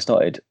 so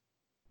I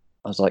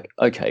was like,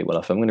 okay, well,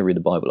 if I'm going to read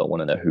the Bible, I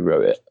want to know who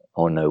wrote it.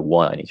 I want to know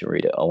why I need to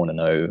read it. I want to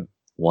know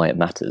why it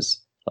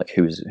matters. Like,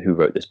 who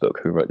wrote this book?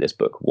 Who wrote this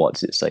book? What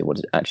does it say? What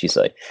does it actually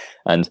say?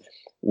 And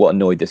what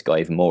annoyed this guy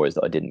even more is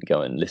that I didn't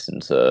go and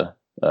listen to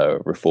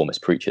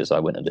reformist preachers. I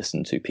went and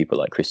listened to people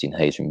like Christian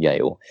Hayes from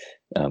Yale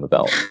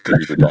about the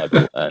Hebrew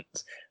Bible, and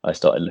I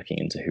started looking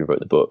into who wrote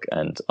the book,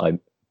 and I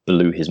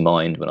blew his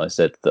mind when I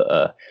said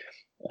that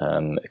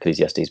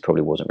Ecclesiastes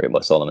probably wasn't written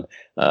by Solomon.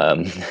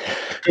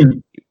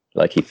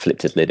 Like, he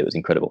flipped his lid. It was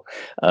incredible.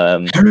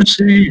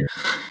 Heresy.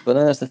 But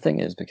then that's the thing,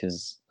 is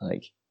because,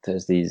 like,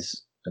 there's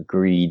these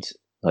agreed,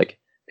 like,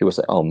 people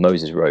say, oh,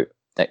 Moses wrote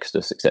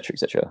Exodus,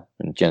 etc.,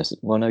 and Genesis.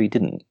 Well, no, he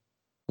didn't.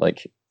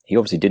 Like, he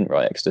obviously didn't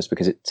write Exodus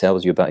because it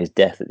tells you about his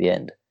death at the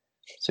end.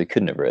 So he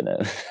couldn't have written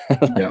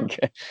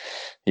it.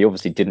 He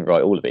obviously didn't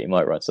write all of it. He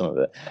might write some of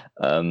it.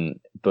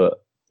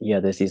 But yeah,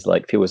 there's these,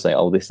 like, people say,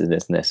 oh, this is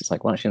this and this. It's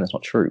like, well, actually, that's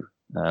not true.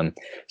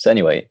 So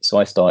anyway, so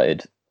I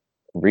started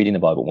reading the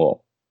Bible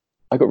more.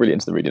 I got really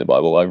into the reading of the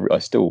Bible. I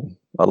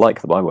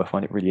like the Bible. I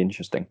find it really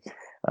interesting.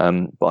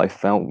 But what I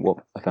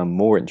found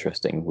more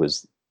interesting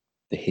was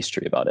the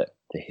history about it,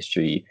 the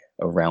history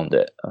around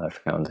it. I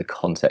found the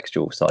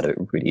contextual side of it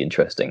really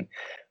interesting.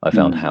 I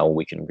found how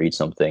we can read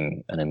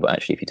something, and then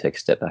actually, if you take a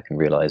step back and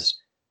realize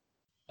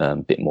a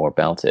bit more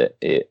about it,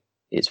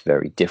 it's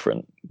very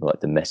different, like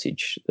the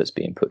message that's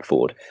being put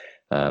forward.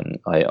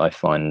 I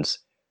find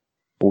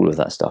all of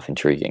that stuff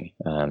intriguing.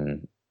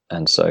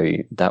 And so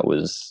that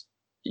was...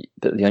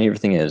 The only other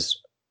thing is,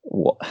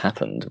 what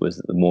happened was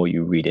that the more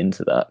you read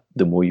into that,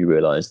 the more you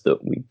realize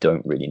that we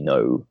don't really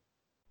know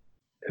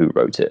who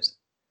wrote it.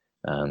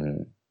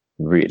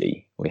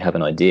 Really, we have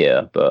an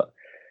idea, but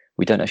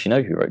we don't actually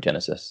know who wrote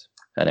Genesis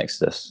and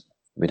Exodus.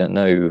 We don't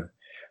know,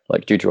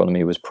 like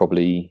Deuteronomy was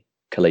probably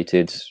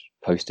collated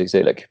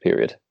post-exilic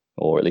period,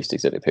 or at least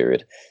exilic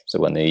period. So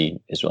when the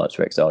Israelites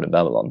were exiled in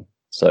Babylon.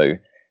 So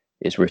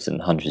it's written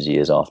hundreds of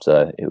years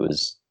after it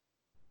was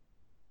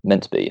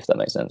meant to be, if that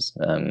makes sense.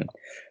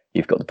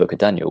 You've got the book of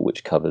Daniel,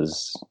 which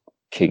covers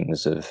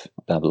kings of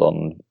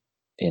Babylon.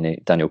 In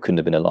it, Daniel couldn't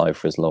have been alive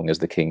for as long as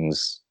the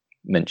kings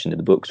mentioned in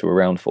the books were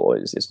around for.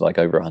 It's like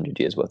over 100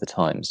 years worth of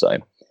time. So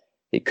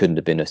it couldn't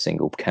have been a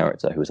single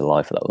character who was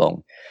alive for that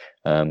long.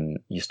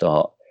 You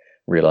start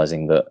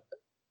realizing that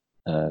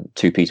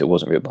 2 Peter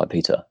wasn't written by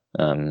Peter.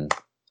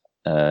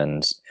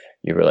 And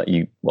you realize,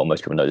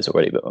 most people know this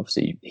already, but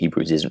obviously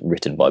Hebrews isn't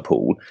written by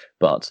Paul,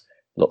 but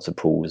lots of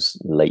Paul's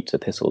late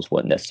epistles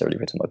weren't necessarily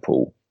written by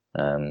Paul.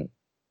 And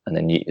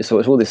then so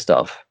it's all this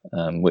stuff,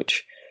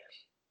 which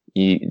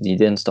you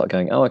then start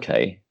going, oh,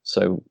 okay,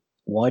 so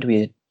why do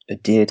we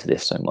adhere to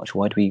this so much?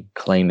 Why do we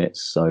claim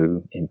it's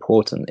so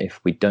important if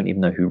we don't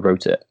even know who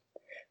wrote it?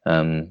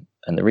 And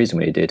the reason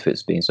we adhere to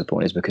it being so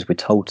important is because we're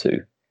told to.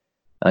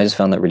 I just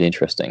found that really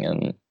interesting,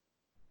 and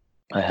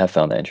I have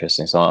found that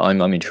interesting. So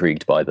I'm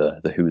intrigued by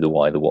the who, the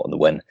why, the what, and the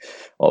when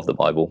of the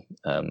Bible,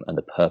 and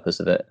the purpose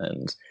of it,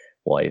 and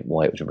why it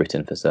was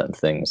written for certain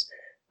things.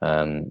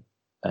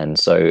 And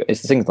so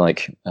it's things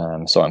like,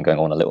 sorry, I'm going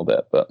on a little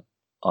bit, but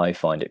I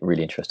find it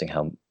really interesting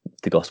how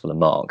the Gospel of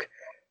Mark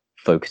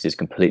focuses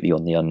completely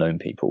on the unknown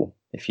people.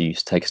 If you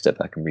take a step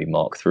back and read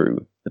Mark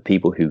through, the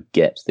people who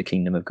get the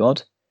kingdom of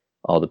God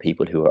are the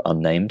people who are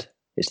unnamed.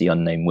 It's the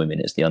unnamed women,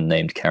 it's the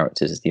unnamed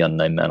characters, it's the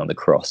unnamed man on the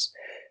cross.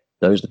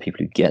 Those are the people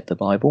who get the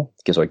Bible,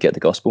 get the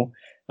gospel,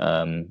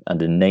 and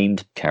the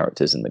named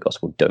characters in the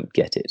gospel don't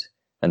get it.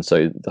 And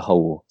so the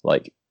whole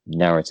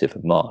narrative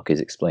of Mark is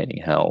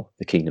explaining how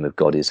the kingdom of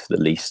God is for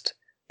the least,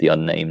 the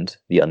unnamed,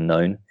 the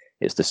unknown.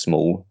 It's the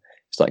small.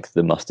 It's like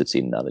the mustard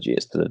seed analogy.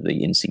 It's the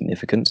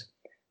insignificant.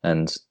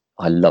 And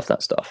I love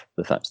that stuff.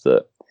 The fact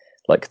that,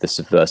 the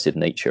subversive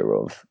nature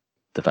of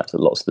the fact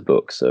that lots of the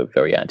books are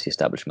very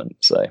anti-establishment.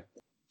 So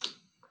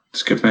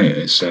it's good, mate.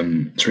 It's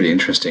really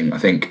interesting. I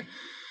think.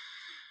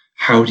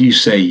 How do you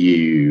say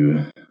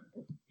you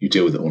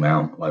deal with it all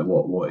now?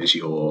 What's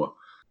your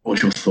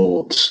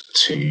thoughts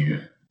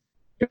to,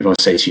 if I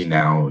say to you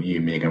now, you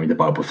and me are going to read the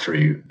Bible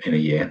through in a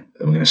year,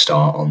 and we're going to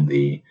start on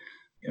the,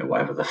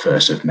 whatever, the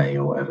 1st of May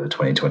or whatever,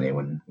 2020,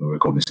 when we're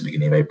recording this at the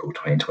beginning of April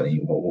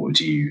 2020,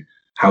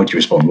 how would you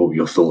respond? What would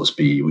your thoughts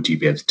be? Would you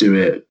be able to do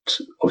it?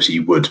 Obviously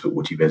you would, but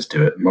would you be able to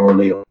do it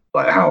morally?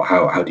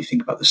 How do you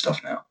think about this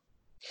stuff now?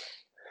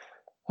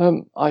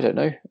 I don't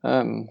know.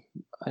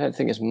 I don't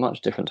think it's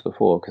much different to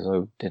before, because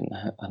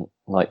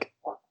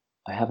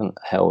I haven't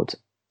held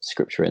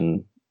scripture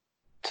in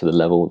to the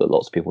level that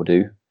lots of people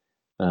do.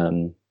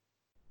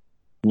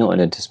 Not in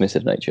a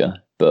dismissive nature,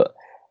 but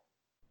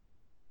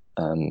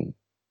the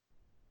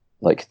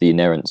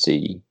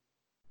inerrancy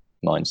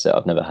mindset.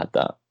 I've never had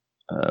that.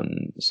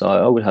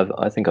 So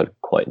I think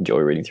I'd quite enjoy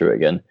reading through it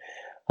again.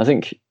 I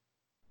think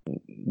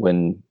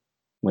when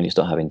you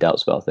start having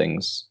doubts about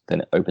things,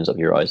 then it opens up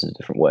your eyes in a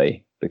different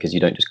way, because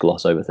you don't just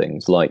gloss over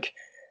things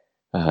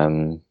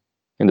in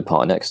the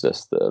part in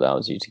Exodus that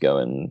allows you to go,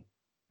 and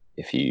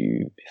if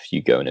you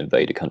go and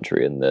invade a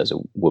country and there's a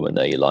woman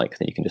there you like,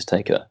 then you can just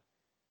take her.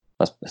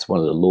 That's one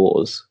of the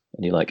laws,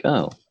 and you're like,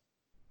 oh,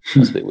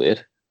 that's a bit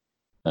weird.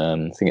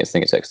 I think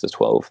it's Exodus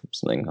 12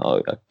 something.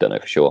 I don't know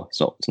for sure. It's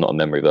not a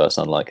memory verse,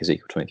 unlike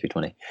Ezekiel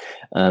 23:20.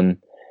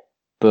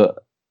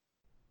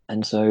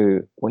 And so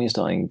when you're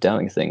starting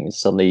doubting things,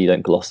 suddenly you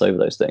don't gloss over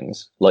those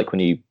things.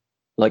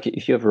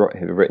 If you ever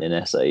have written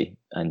an essay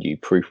and you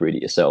proofread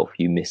it yourself,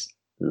 you miss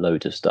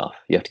loads of stuff.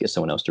 You have to get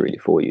someone else to read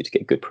it for you to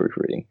get good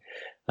proofreading.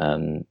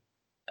 And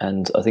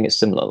I think it's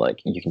similar.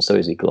 You can so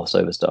easily gloss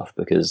over stuff,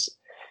 because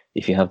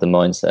if you have the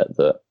mindset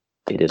that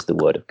it is the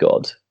word of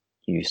God,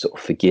 you sort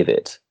of forgive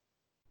it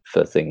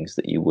for things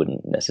that you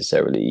wouldn't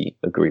necessarily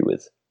agree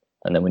with.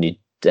 And then when you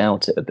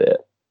doubt it a bit,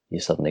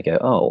 you suddenly go,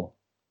 oh,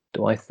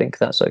 do I think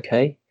that's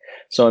okay?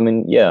 So,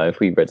 if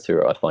we read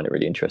through it, I'd find it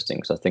really interesting,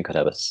 because I think I'd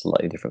have a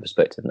slightly different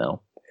perspective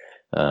now.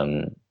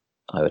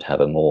 I would have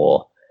a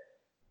more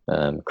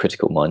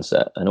critical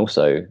mindset. And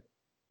also,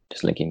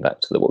 just linking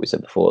back to what we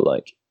said before,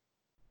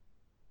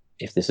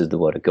 if this is the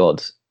word of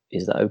God,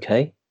 is that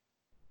okay?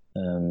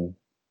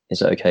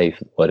 Is it okay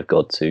for the word of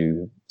God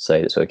to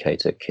say it's okay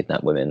to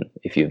kidnap women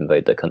if you've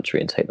invaded their country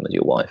and take them as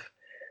your wife?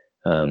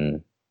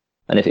 And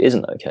if it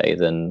isn't okay,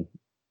 then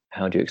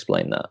how do you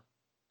explain that?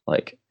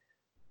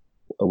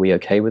 Are we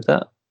okay with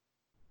that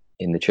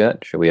in the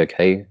church? Are we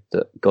okay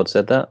that God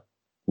said that?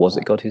 Was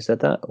it God who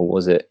said that? Or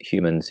was it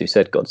humans who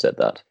said God said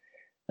that?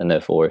 And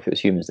therefore, if it was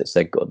humans that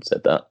said God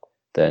said that,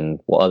 then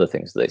what other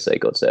things do they say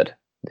God said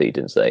that he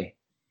didn't say?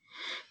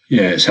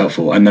 Yeah, it's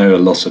helpful. I know a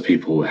lot of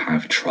people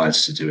have tried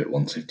to do it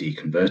once they've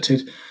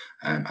deconverted,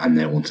 and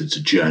they wanted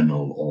to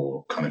journal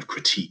or kind of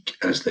critique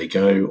as they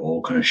go,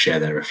 or kind of share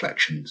their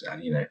reflections.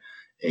 And,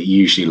 it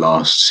usually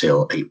lasts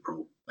till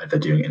April. If they're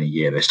doing it in a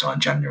year, they start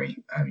in January.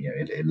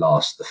 It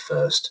lasts the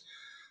first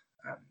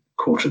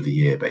quarter of the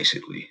year,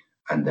 basically,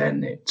 and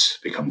then it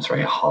becomes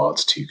very hard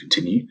to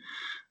continue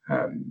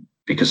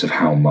because of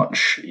how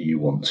much you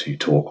want to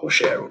talk or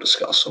share or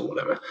discuss or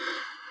whatever.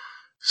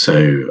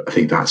 So I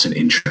think that's an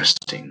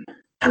interesting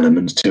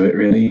element to it,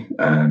 really.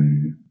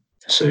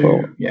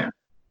 Yeah.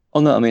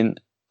 On that, I mean,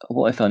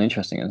 what I found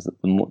interesting is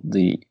that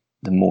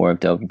the more I've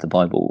delved into the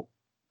Bible,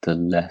 the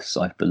less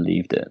I've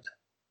believed it.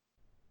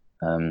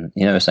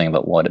 I was saying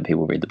about why don't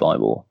people read the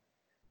Bible?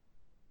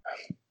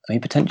 I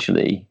mean,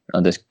 potentially,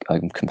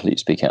 I'm completely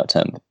speaking out of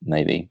turn,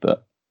 maybe,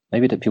 but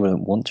maybe that people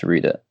don't want to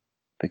read it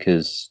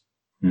because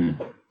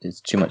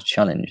there's too much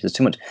challenge. There's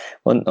too much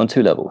on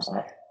two levels.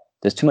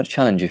 There's too much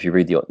challenge if you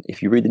read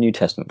the New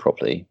Testament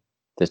properly.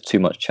 There's too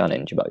much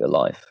challenge about your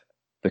life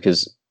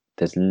because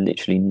there's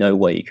literally no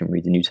way you can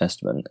read the New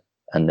Testament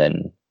and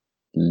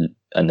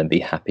then be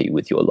happy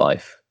with your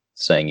life,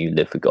 saying you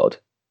live for God.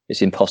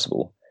 It's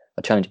impossible.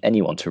 I challenge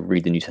anyone to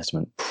read the New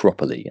Testament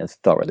properly and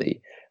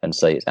thoroughly and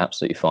say it's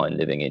absolutely fine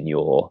living in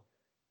your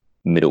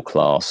middle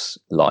class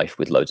life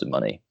with loads of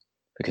money,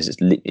 because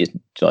it's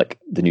like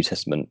the New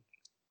Testament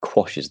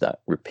quashes that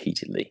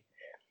repeatedly.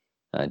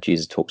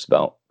 Jesus talks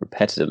about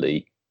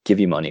repetitively: give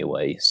your money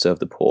away, serve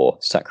the poor,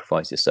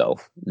 sacrifice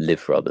yourself, live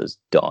for others,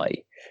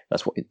 die.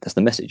 That's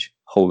the message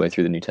whole way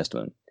through the New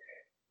Testament.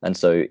 And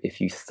so if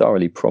you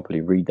thoroughly,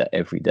 properly read that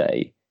every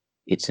day,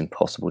 it's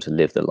impossible to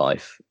live the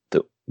life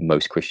that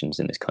most Christians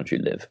in this country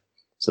live.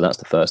 So that's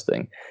the first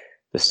thing.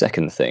 The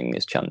second thing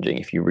is challenging.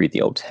 If you read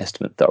the Old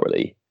Testament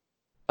thoroughly,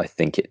 I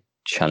think it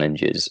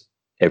challenges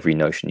every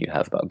notion you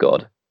have about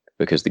God,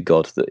 because the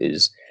God that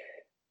is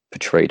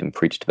portrayed and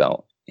preached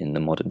about in the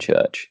modern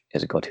church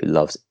is a God who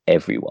loves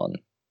everyone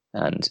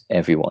and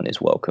everyone is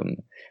welcome,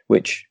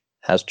 which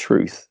has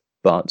truth.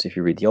 But if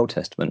you read the Old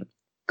Testament,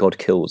 God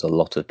kills a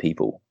lot of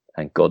people,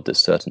 and God does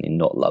certainly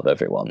not love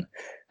everyone,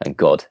 and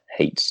God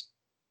hates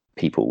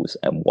peoples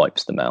and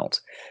wipes them out.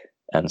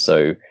 And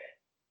so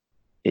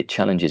it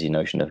challenges your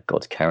notion of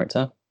God's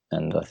character.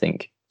 And I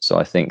think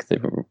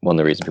that one of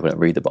the reasons people don't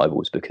read the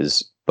Bible is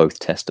because both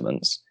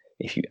testaments,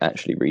 if you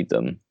actually read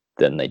them,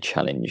 then they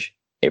challenge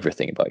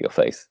everything about your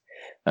faith.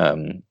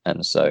 And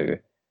so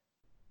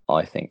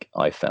I think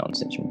I found,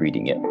 since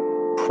reading it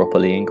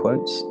properly, in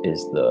quotes,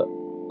 is that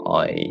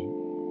I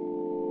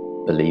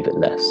believe it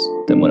less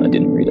than when I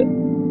didn't read it.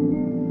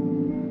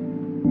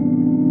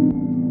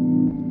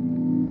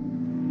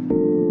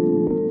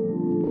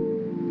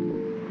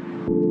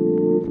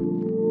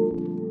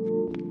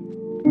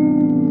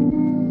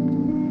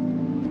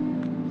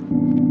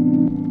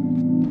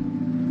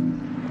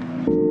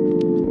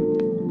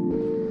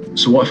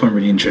 So what I find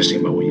really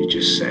interesting about what you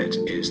just said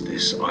is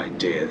this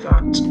idea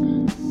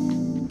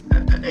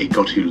that a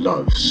God who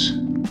loves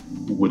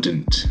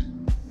wouldn't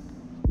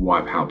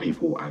wipe out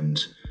people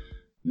and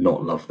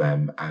not love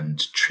them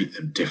and treat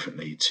them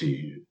differently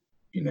to,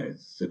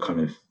 the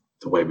kind of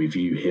the way we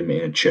view him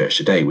in a church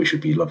today, which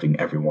would be loving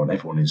everyone.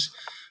 Everyone is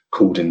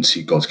called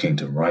into God's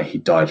kingdom, right? He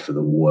died for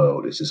the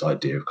world. It's this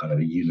idea of kind of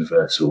a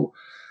universal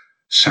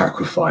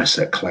sacrifice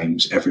that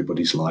claims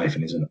everybody's life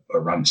and is a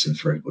ransom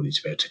for everybody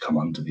to be able to come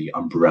under the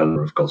umbrella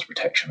of God's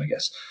protection, I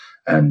guess.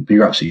 But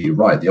you're absolutely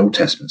right. The Old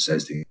Testament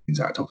says the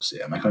exact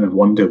opposite. And I kind of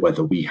wonder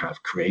whether we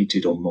have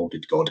created or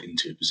molded God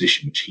into a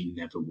position which he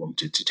never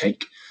wanted to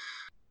take.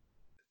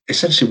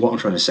 Essentially, what I'm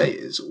trying to say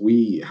is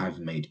we have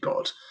made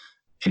God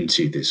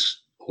into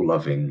this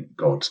all-loving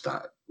God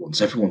that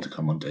wants everyone to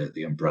come under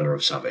the umbrella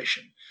of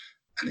salvation.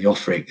 And the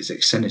offering is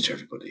extended to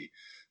everybody.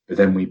 But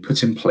then we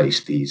put in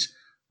place these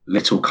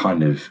little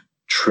kind of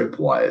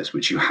tripwires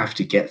which you have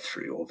to get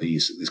through, or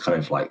these kind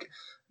of like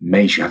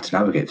maze you have to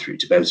navigate through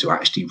to be able to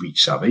actually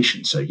reach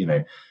salvation. So,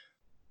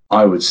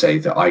 I would say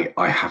that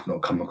I have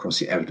not come across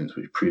the evidence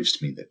which proves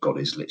to me that God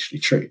is literally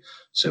true.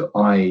 So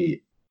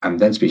I am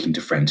then speaking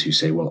to friends who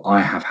say, well,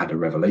 I have had a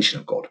revelation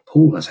of God.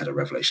 Paul has had a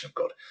revelation of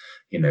God.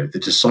 The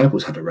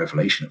disciples had a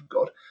revelation of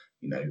God.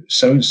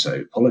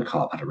 So-and-so,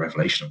 Polycarp had a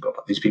revelation of God.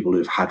 But these people who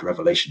have had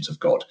revelations of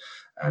God,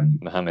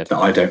 Muhammad. That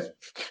I don't.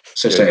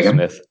 So Joseph say again.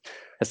 Smith.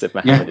 I said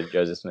Muhammad and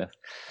Joseph Smith.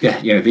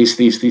 Yeah,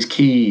 these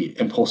key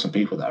important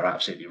people that are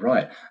absolutely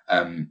right.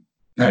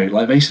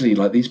 Basically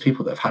these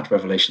people that have had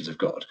revelations of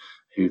God,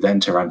 who then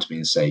turn around to me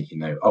and say,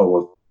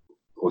 oh,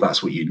 well,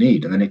 that's what you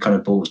need. And then it kind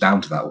of boils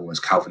down to that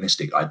almost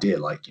Calvinistic idea,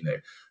 like,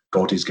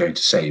 God is going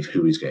to save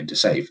who is going to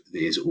save.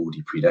 It is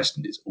already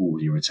predestined. It's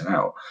already written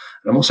out.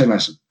 And I'm not saying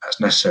that's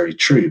necessarily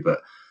true,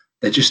 but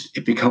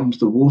the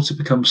water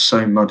becomes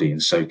so muddy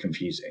and so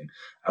confusing.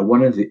 At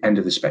one of the end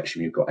of the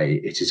spectrum, you've got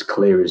it is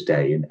clear as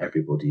day, and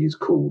everybody is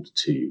called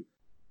to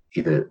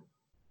either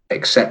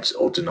accept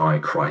or deny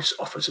Christ's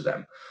offer to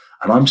them.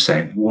 And I'm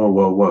saying,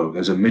 whoa,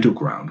 there's a middle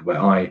ground where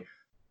I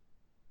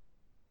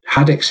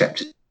had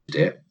accepted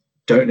it,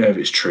 don't know if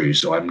it's true,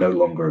 so I'm no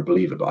longer a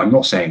believer. But I'm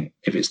not saying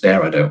if it's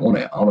there, I don't want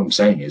it. All I'm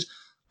saying is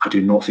I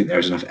do not think there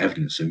is enough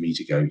evidence for me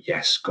to go,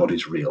 yes, God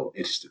is real.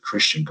 It is the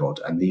Christian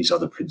God, and these are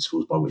the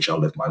principles by which I'll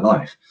live my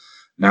life.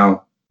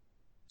 Now,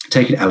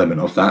 take an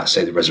element of that,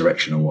 say the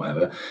resurrection or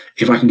whatever.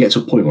 If I can get to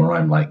a point where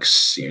I'm like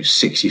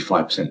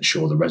 65%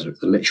 sure the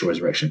literal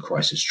resurrection of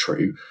Christ is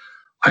true,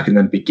 I can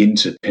then begin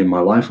to pin my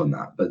life on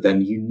that. But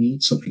then you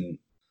need something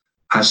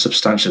as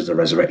substantial as the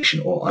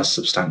resurrection, or as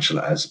substantial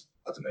as,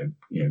 I don't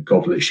know,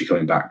 God literally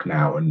coming back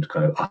now and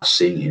kind of us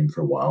seeing him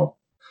for a while,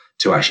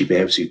 to actually be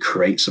able to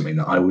create something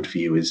that I would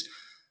view as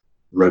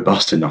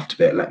robust enough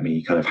to let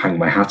me kind of hang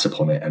my hat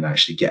upon it and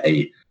actually get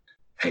a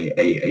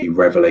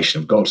revelation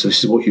of God. So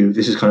this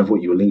is kind of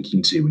what you were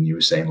linking to when you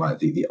were saying like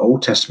the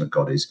Old Testament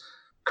God is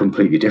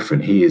completely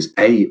different. He is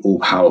A, all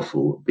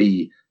powerful,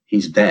 B,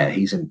 he's there,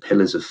 he's in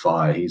pillars of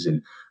fire, he's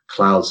in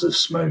clouds of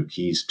smoke,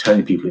 he's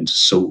turning people into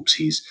salt,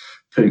 he's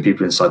putting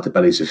people inside the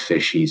bellies of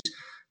fish, he's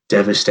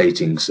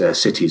devastating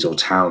cities or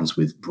towns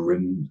with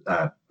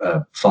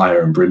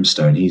fire and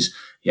brimstone. He's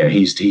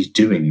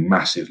doing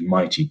massive,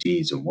 mighty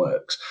deeds and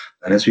works.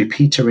 And as we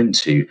peter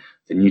into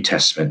the New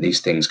Testament,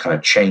 these things kind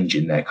of change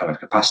in their kind of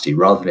capacity.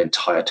 Rather than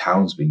entire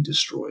towns being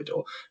destroyed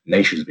or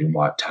nations being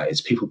wiped out,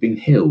 it's people being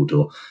healed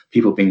or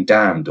people being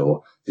damned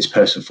or this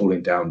person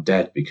falling down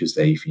dead because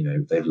they've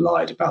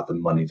lied about the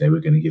money they were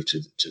going to give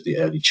to the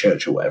early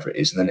church or whatever it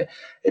is. And then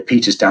it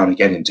peters down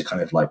again into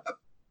kind of like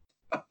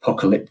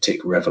apocalyptic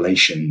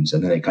revelations,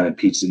 and then it kind of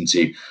peters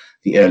into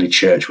the early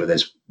church where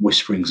there's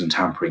whisperings and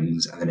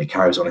tamperings, and then it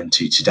carries on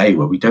into today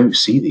where we don't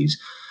see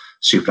these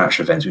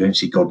supernatural events, we don't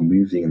see God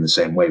moving in the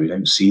same way, we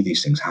don't see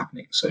these things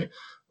happening. So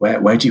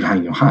where do you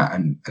hang your hat?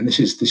 And this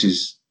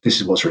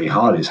is what's really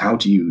hard, is how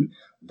do you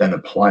then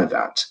apply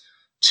that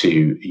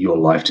to your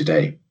life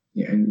today?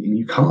 And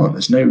you can't.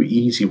 There's no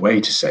easy way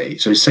to say.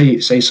 So say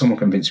someone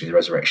convinced me the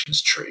resurrection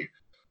is true.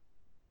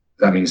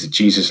 That means that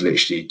Jesus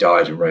literally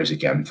died and rose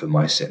again for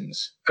my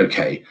sins.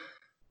 Okay.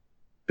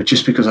 But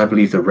just because I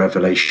believe the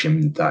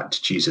revelation that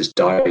Jesus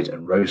died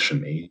and rose for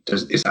me,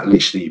 is that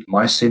literally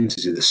my sins?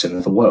 Is it the sin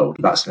of the world?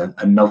 That's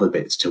another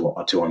bit to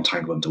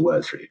untangle and to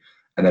work through.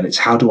 And then it's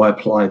how do I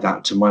apply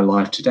that to my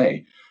life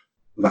today?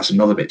 Well, that's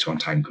another bit to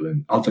untangle.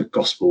 And are the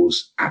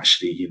Gospels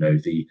actually,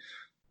 the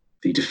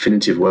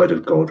definitive word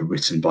of God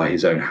written by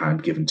his own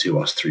hand given to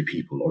us through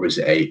people? Or is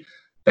it a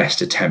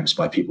best attempts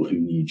by people who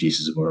knew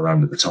Jesus and were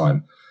around at the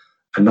time?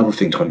 Another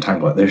thing to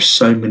untangle, like there's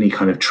so many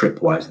kind of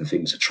tripwires and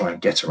things to try and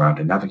get around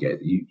and navigate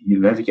that you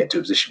never get to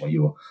a position where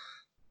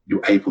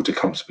you're able to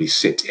comfortably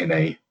sit in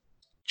a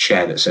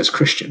chair that says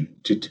Christian.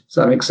 Does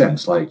that make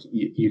sense? Like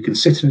you can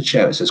sit in a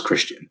chair that says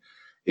Christian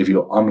if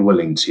you're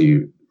unwilling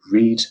to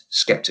read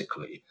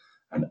skeptically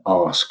and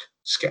ask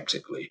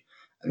skeptically,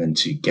 and then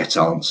to get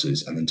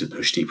answers and then to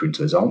push deeper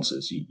into those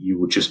answers. You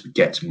will just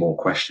get more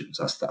questions.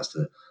 That's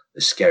the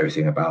scary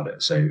thing about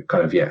it. So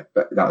kind of,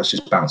 but that was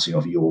just bouncing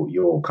off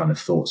your kind of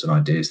thoughts and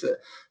ideas that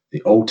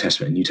the Old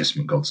Testament and New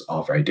Testament gods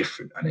are very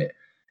different. And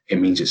it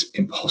means it's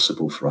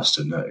impossible for us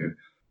to know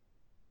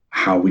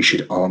how we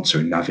should answer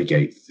and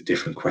navigate the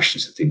different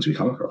questions and things we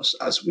come across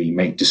as we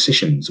make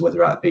decisions, whether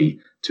that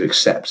be to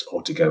accept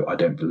or to go, I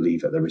don't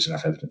believe that there is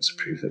enough evidence to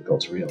prove that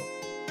God's real.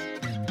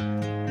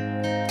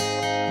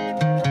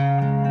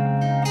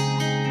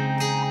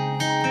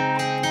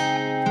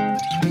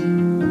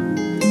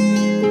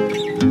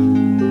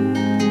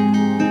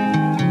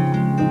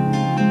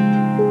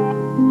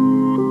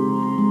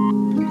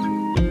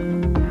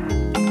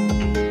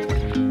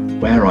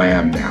 Where I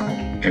am now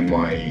in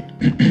my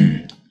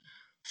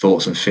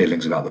thoughts and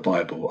feelings about the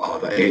Bible are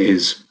that it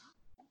is,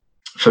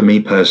 for me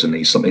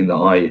personally, something that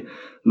I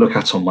look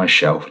at on my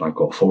shelf, and I've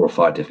got 4 or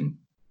 5 different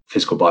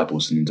physical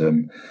Bibles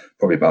and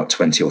probably about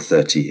 20 or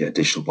 30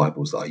 digital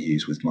Bibles that I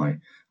use with I've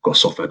got a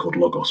software called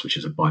Logos, which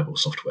is a Bible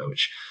software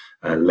which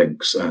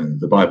links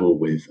the Bible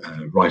with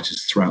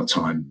writers throughout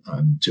time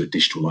to a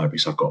digital library.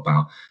 So I've got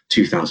about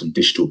 2,000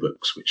 digital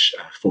books which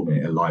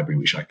formulate a library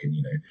which I can,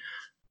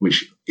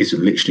 which is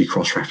literally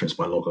cross-referenced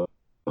by Logos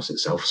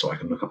itself, so I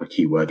can look up a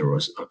keyword or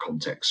a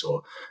context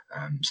or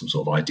some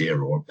sort of idea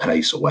or a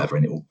place or whatever,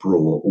 and it will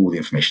draw all the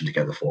information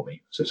together for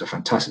me. So it's a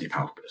fantastically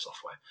powerful bit of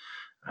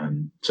software.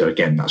 So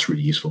again, that's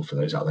really useful for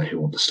those out there who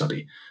want to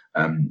study.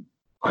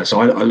 So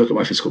I look at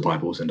my physical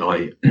Bibles and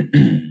I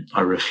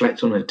I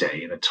reflect on a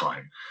day and a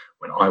time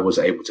when I was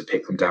able to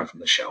pick them down from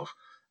the shelf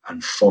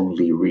and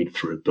fondly read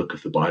through a book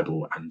of the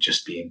Bible and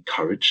just be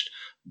encouraged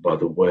by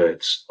the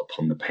words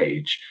upon the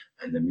page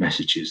and the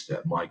messages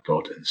that my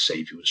God and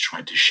Savior was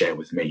trying to share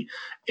with me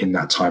in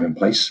that time and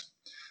place.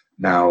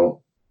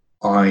 Now,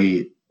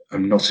 I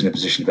am not in a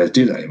position to be able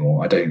to do that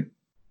anymore. I don't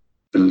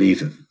believe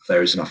that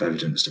there is enough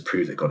evidence to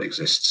prove that God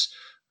exists.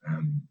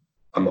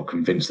 I'm not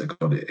convinced that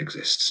God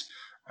exists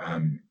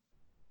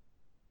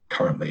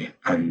currently.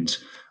 And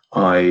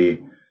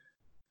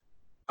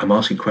I'm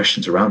asking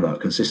questions around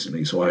that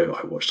consistently. So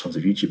I watch tons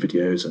of YouTube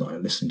videos and I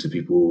listen to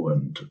people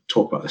and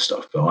talk about this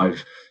stuff. But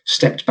I've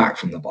stepped back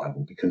from the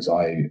Bible because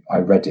I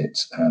read it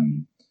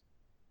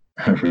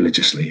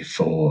religiously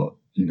for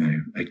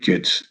a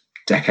good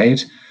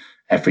decade,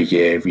 every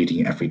year, reading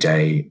it every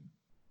day,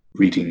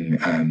 reading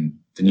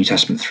the New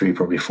Testament through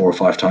probably 4 or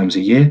 5 times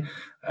a year.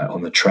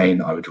 On the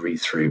train, I would read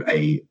through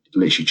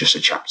literally just a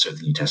chapter of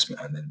the New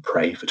Testament and then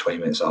pray for 20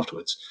 minutes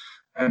afterwards.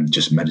 and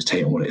just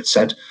meditate on what it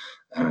said.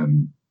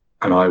 And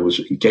I was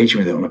engaging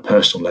with it on a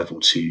personal level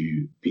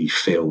to be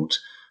filled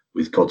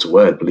with God's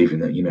word, believing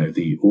that,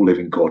 the all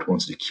living God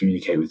wanted to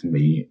communicate with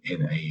me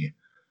in a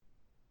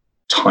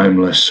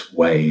timeless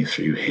way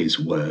through his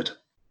word,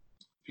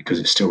 because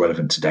it's still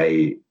relevant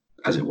today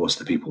as it was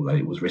to the people that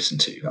it was written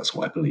to. That's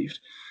what I believed.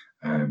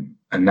 And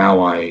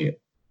now I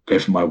go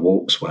for my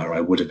walks where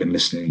I would have been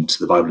listening to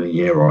the Bible in a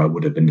year, or I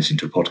would have been listening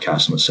to a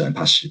podcast on a certain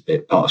passage,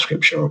 part of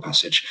scripture or a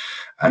passage,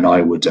 and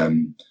I would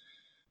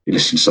be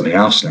listening to something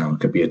else now. It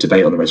could be a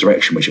debate on the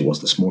resurrection, which it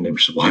was this morning,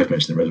 which is why I've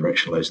mentioned the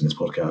resurrection loads in this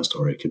podcast,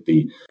 or it could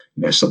be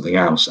something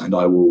else, and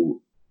I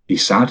will be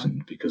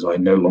saddened because I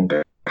no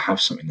longer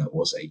have something that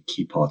was a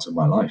key part of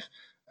my life.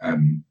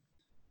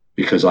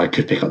 Because I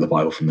could pick up the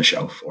Bible from the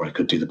shelf, or I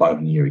could do the Bible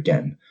in a year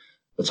again,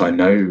 but I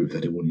know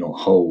that it will not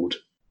hold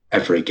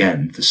ever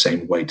again the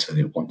same weight that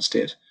it once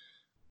did.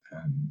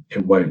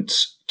 It won't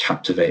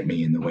captivate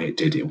me in the way it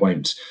did. It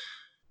won't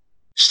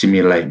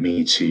stimulate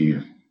me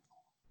to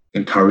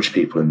encourage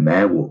people in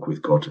their walk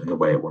with God in the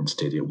way it once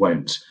did. It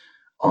won't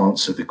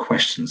answer the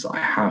questions that I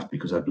have,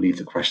 because I believe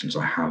the questions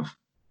I have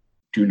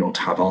do not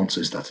have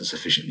answers that are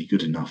sufficiently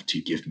good enough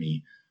to give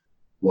me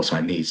what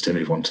I need to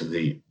move on to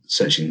the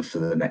searching for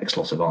the next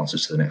lot of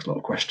answers to the next lot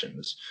of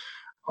questions.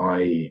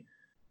 I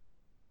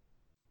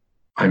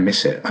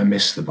miss it. I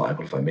miss the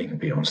Bible, if I'm being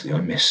completely honest with you.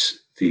 I miss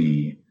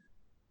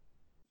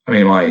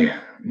my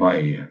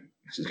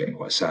this is getting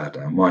quite sad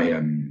now.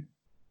 My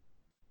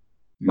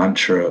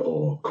mantra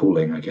or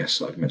calling, I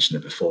guess I've mentioned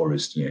it before,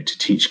 is to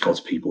teach God's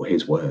people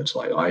his words.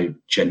 Like, I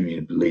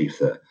genuinely believe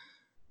that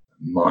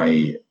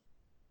my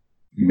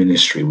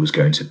ministry was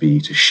going to be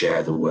to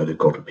share the word of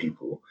God with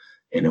people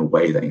in a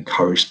way that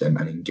encouraged them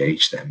and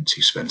engaged them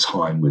to spend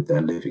time with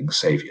their living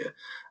Savior.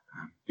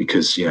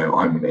 Because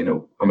I'm in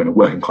a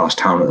working class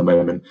town at the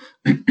moment.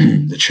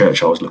 The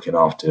church I was looking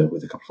after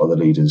with a couple of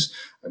other leaders,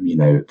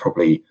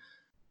 probably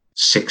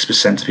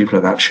 6% of people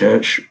at that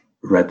church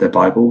read their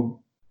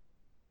Bible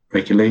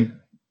regularly,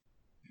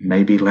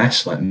 maybe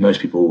less. Like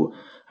most people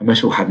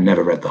had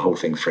never read the whole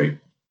thing through.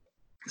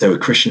 They were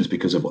Christians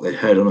because of what they'd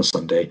heard on a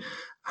Sunday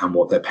and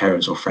what their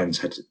parents or friends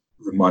had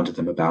reminded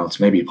them about,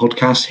 maybe a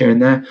podcast here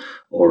and there,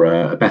 or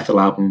a Bethel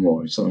album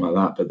or something like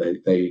that.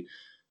 But they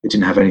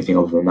didn't have anything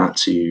other than that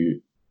to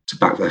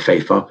back their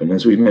faith up. And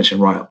as we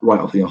mentioned right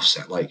off the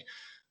offset, like,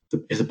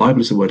 if the Bible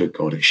is the word of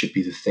God, it should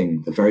be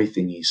the very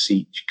thing you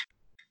seek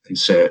and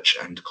search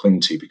and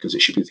cling to, because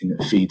it should be the thing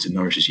that feeds and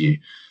nourishes you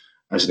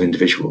as an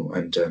individual.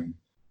 And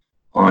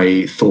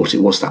I thought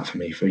it was that for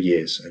me for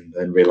years, and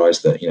then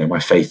realized that my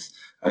faith,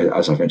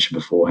 as I've mentioned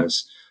before,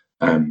 has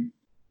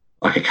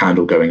like a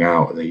candle going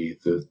out.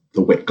 The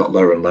wick got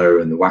lower and lower,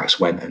 and the wax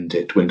went, and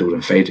it dwindled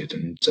and faded,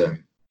 and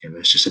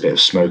there's just a bit of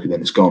smoke, and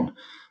then it's gone.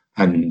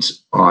 And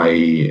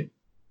I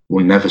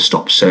will never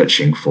stop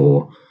searching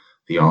for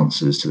the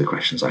answers to the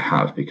questions I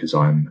have, because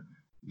I'm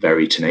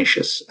very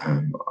tenacious.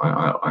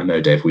 I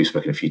know, Dave, we've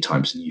spoken a few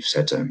times, and you've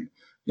said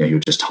you're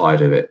just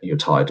tired of it. You're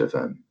tired of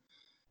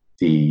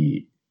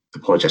the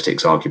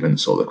apologetics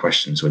arguments or the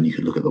questions, when you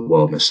can look at the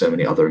world and there's so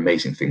many other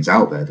amazing things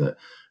out there that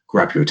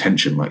grab your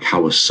attention, like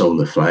how a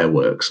solar flare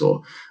works,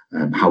 or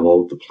how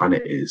old the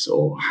planet is,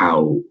 or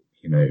how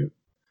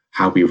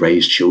we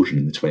raise children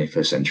in the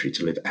 21st century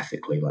to live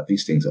ethically. Like,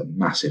 these things are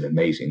massive,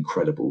 amazing,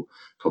 incredible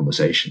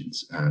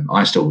conversations.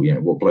 I still,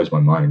 what blows my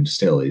mind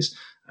still is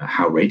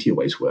how radio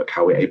waves work,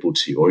 how we're able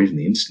to, or even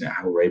the internet,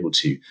 how we're able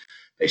to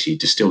basically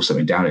distill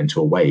something down into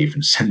a wave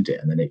and send it,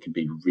 and then it can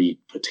be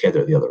put together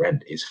at the other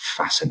end, is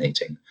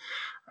fascinating.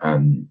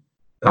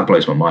 That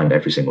blows my mind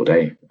every single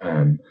day.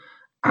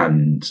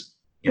 And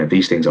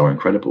these things are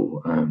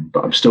incredible.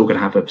 But I'm still going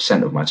to have a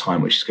percent of my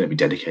time which is going to be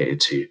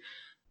dedicated to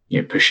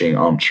pushing,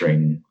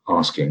 answering,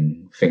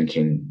 asking,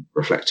 thinking,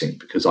 reflecting,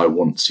 because I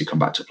want to come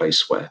back to a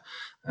place where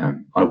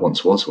I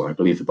once was, where I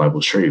believe the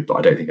Bible's true, but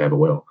I don't think I ever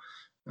will.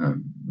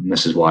 And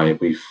this is why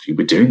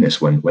we're doing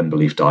this when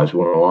belief dies. We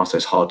want to ask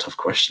those hard, tough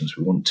questions.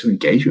 We want to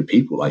engage with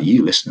people like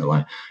you, listener.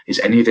 Like, is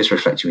any of this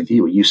reflecting with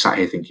you? Are you sat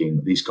here thinking,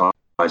 these guys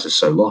are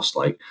so lost?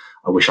 Like,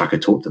 I wish I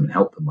could talk to them and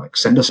help them. Like,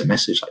 send us a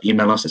message, like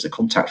email us. There's a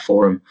contact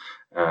forum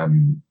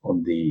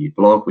on the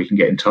blog. We can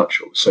get in touch,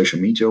 or social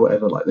media or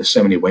whatever. Like, there's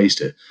so many ways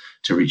to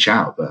reach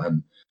out. But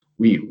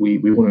we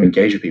want to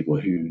engage with people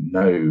who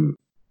know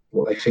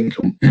what they think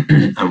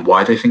and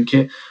why they think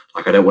it.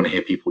 Like, I don't want to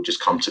hear people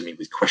just come to me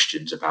with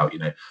questions about,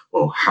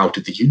 well, how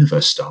did the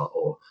universe start?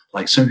 Or,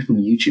 like, some people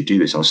on YouTube do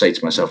this. I'll say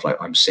to myself, like,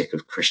 I'm sick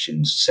of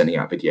Christians sending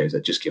out videos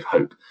that just give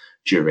hope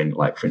during,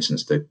 like, for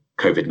instance, the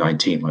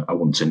COVID-19. Like, I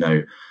want to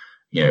know,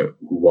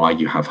 why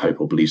you have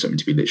hope or believe something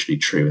to be literally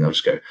true. And they'll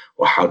just go,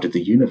 well, how did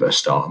the universe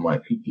start? I'm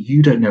like,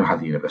 you don't know how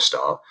the universe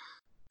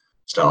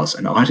starts,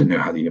 and I don't know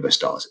how the universe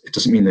starts. It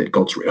doesn't mean that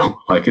God's real.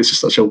 Like, it's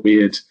just such a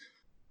weird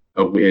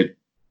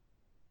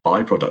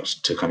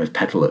byproduct to kind of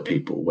peddle at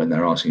people when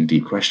they're asking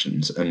deep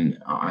questions. And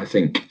I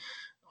think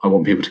I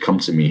want people to come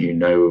to me who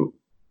know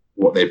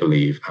what they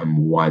believe and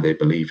why they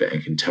believe it,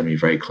 and can tell me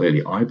very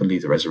clearly, I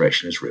believe the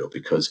resurrection is real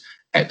because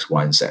X,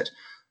 Y, and Z.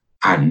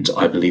 And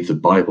I believe the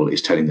Bible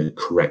is telling the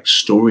correct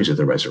stories of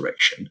the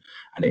resurrection,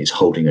 and it is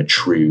holding a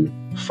true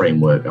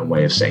framework and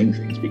way of saying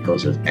things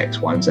because of X,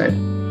 Y, and Z.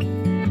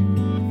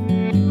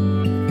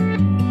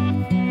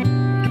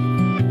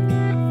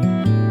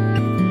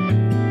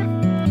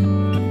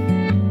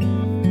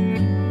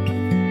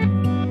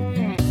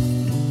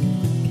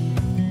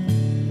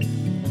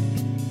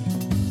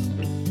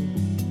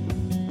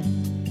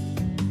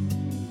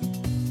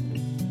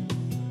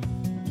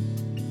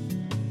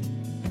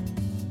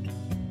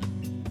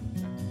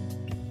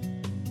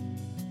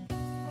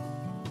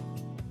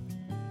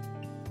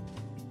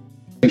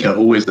 I think are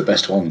always the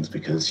best ones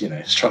because,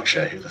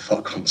 structure, who the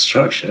fuck wants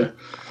structure?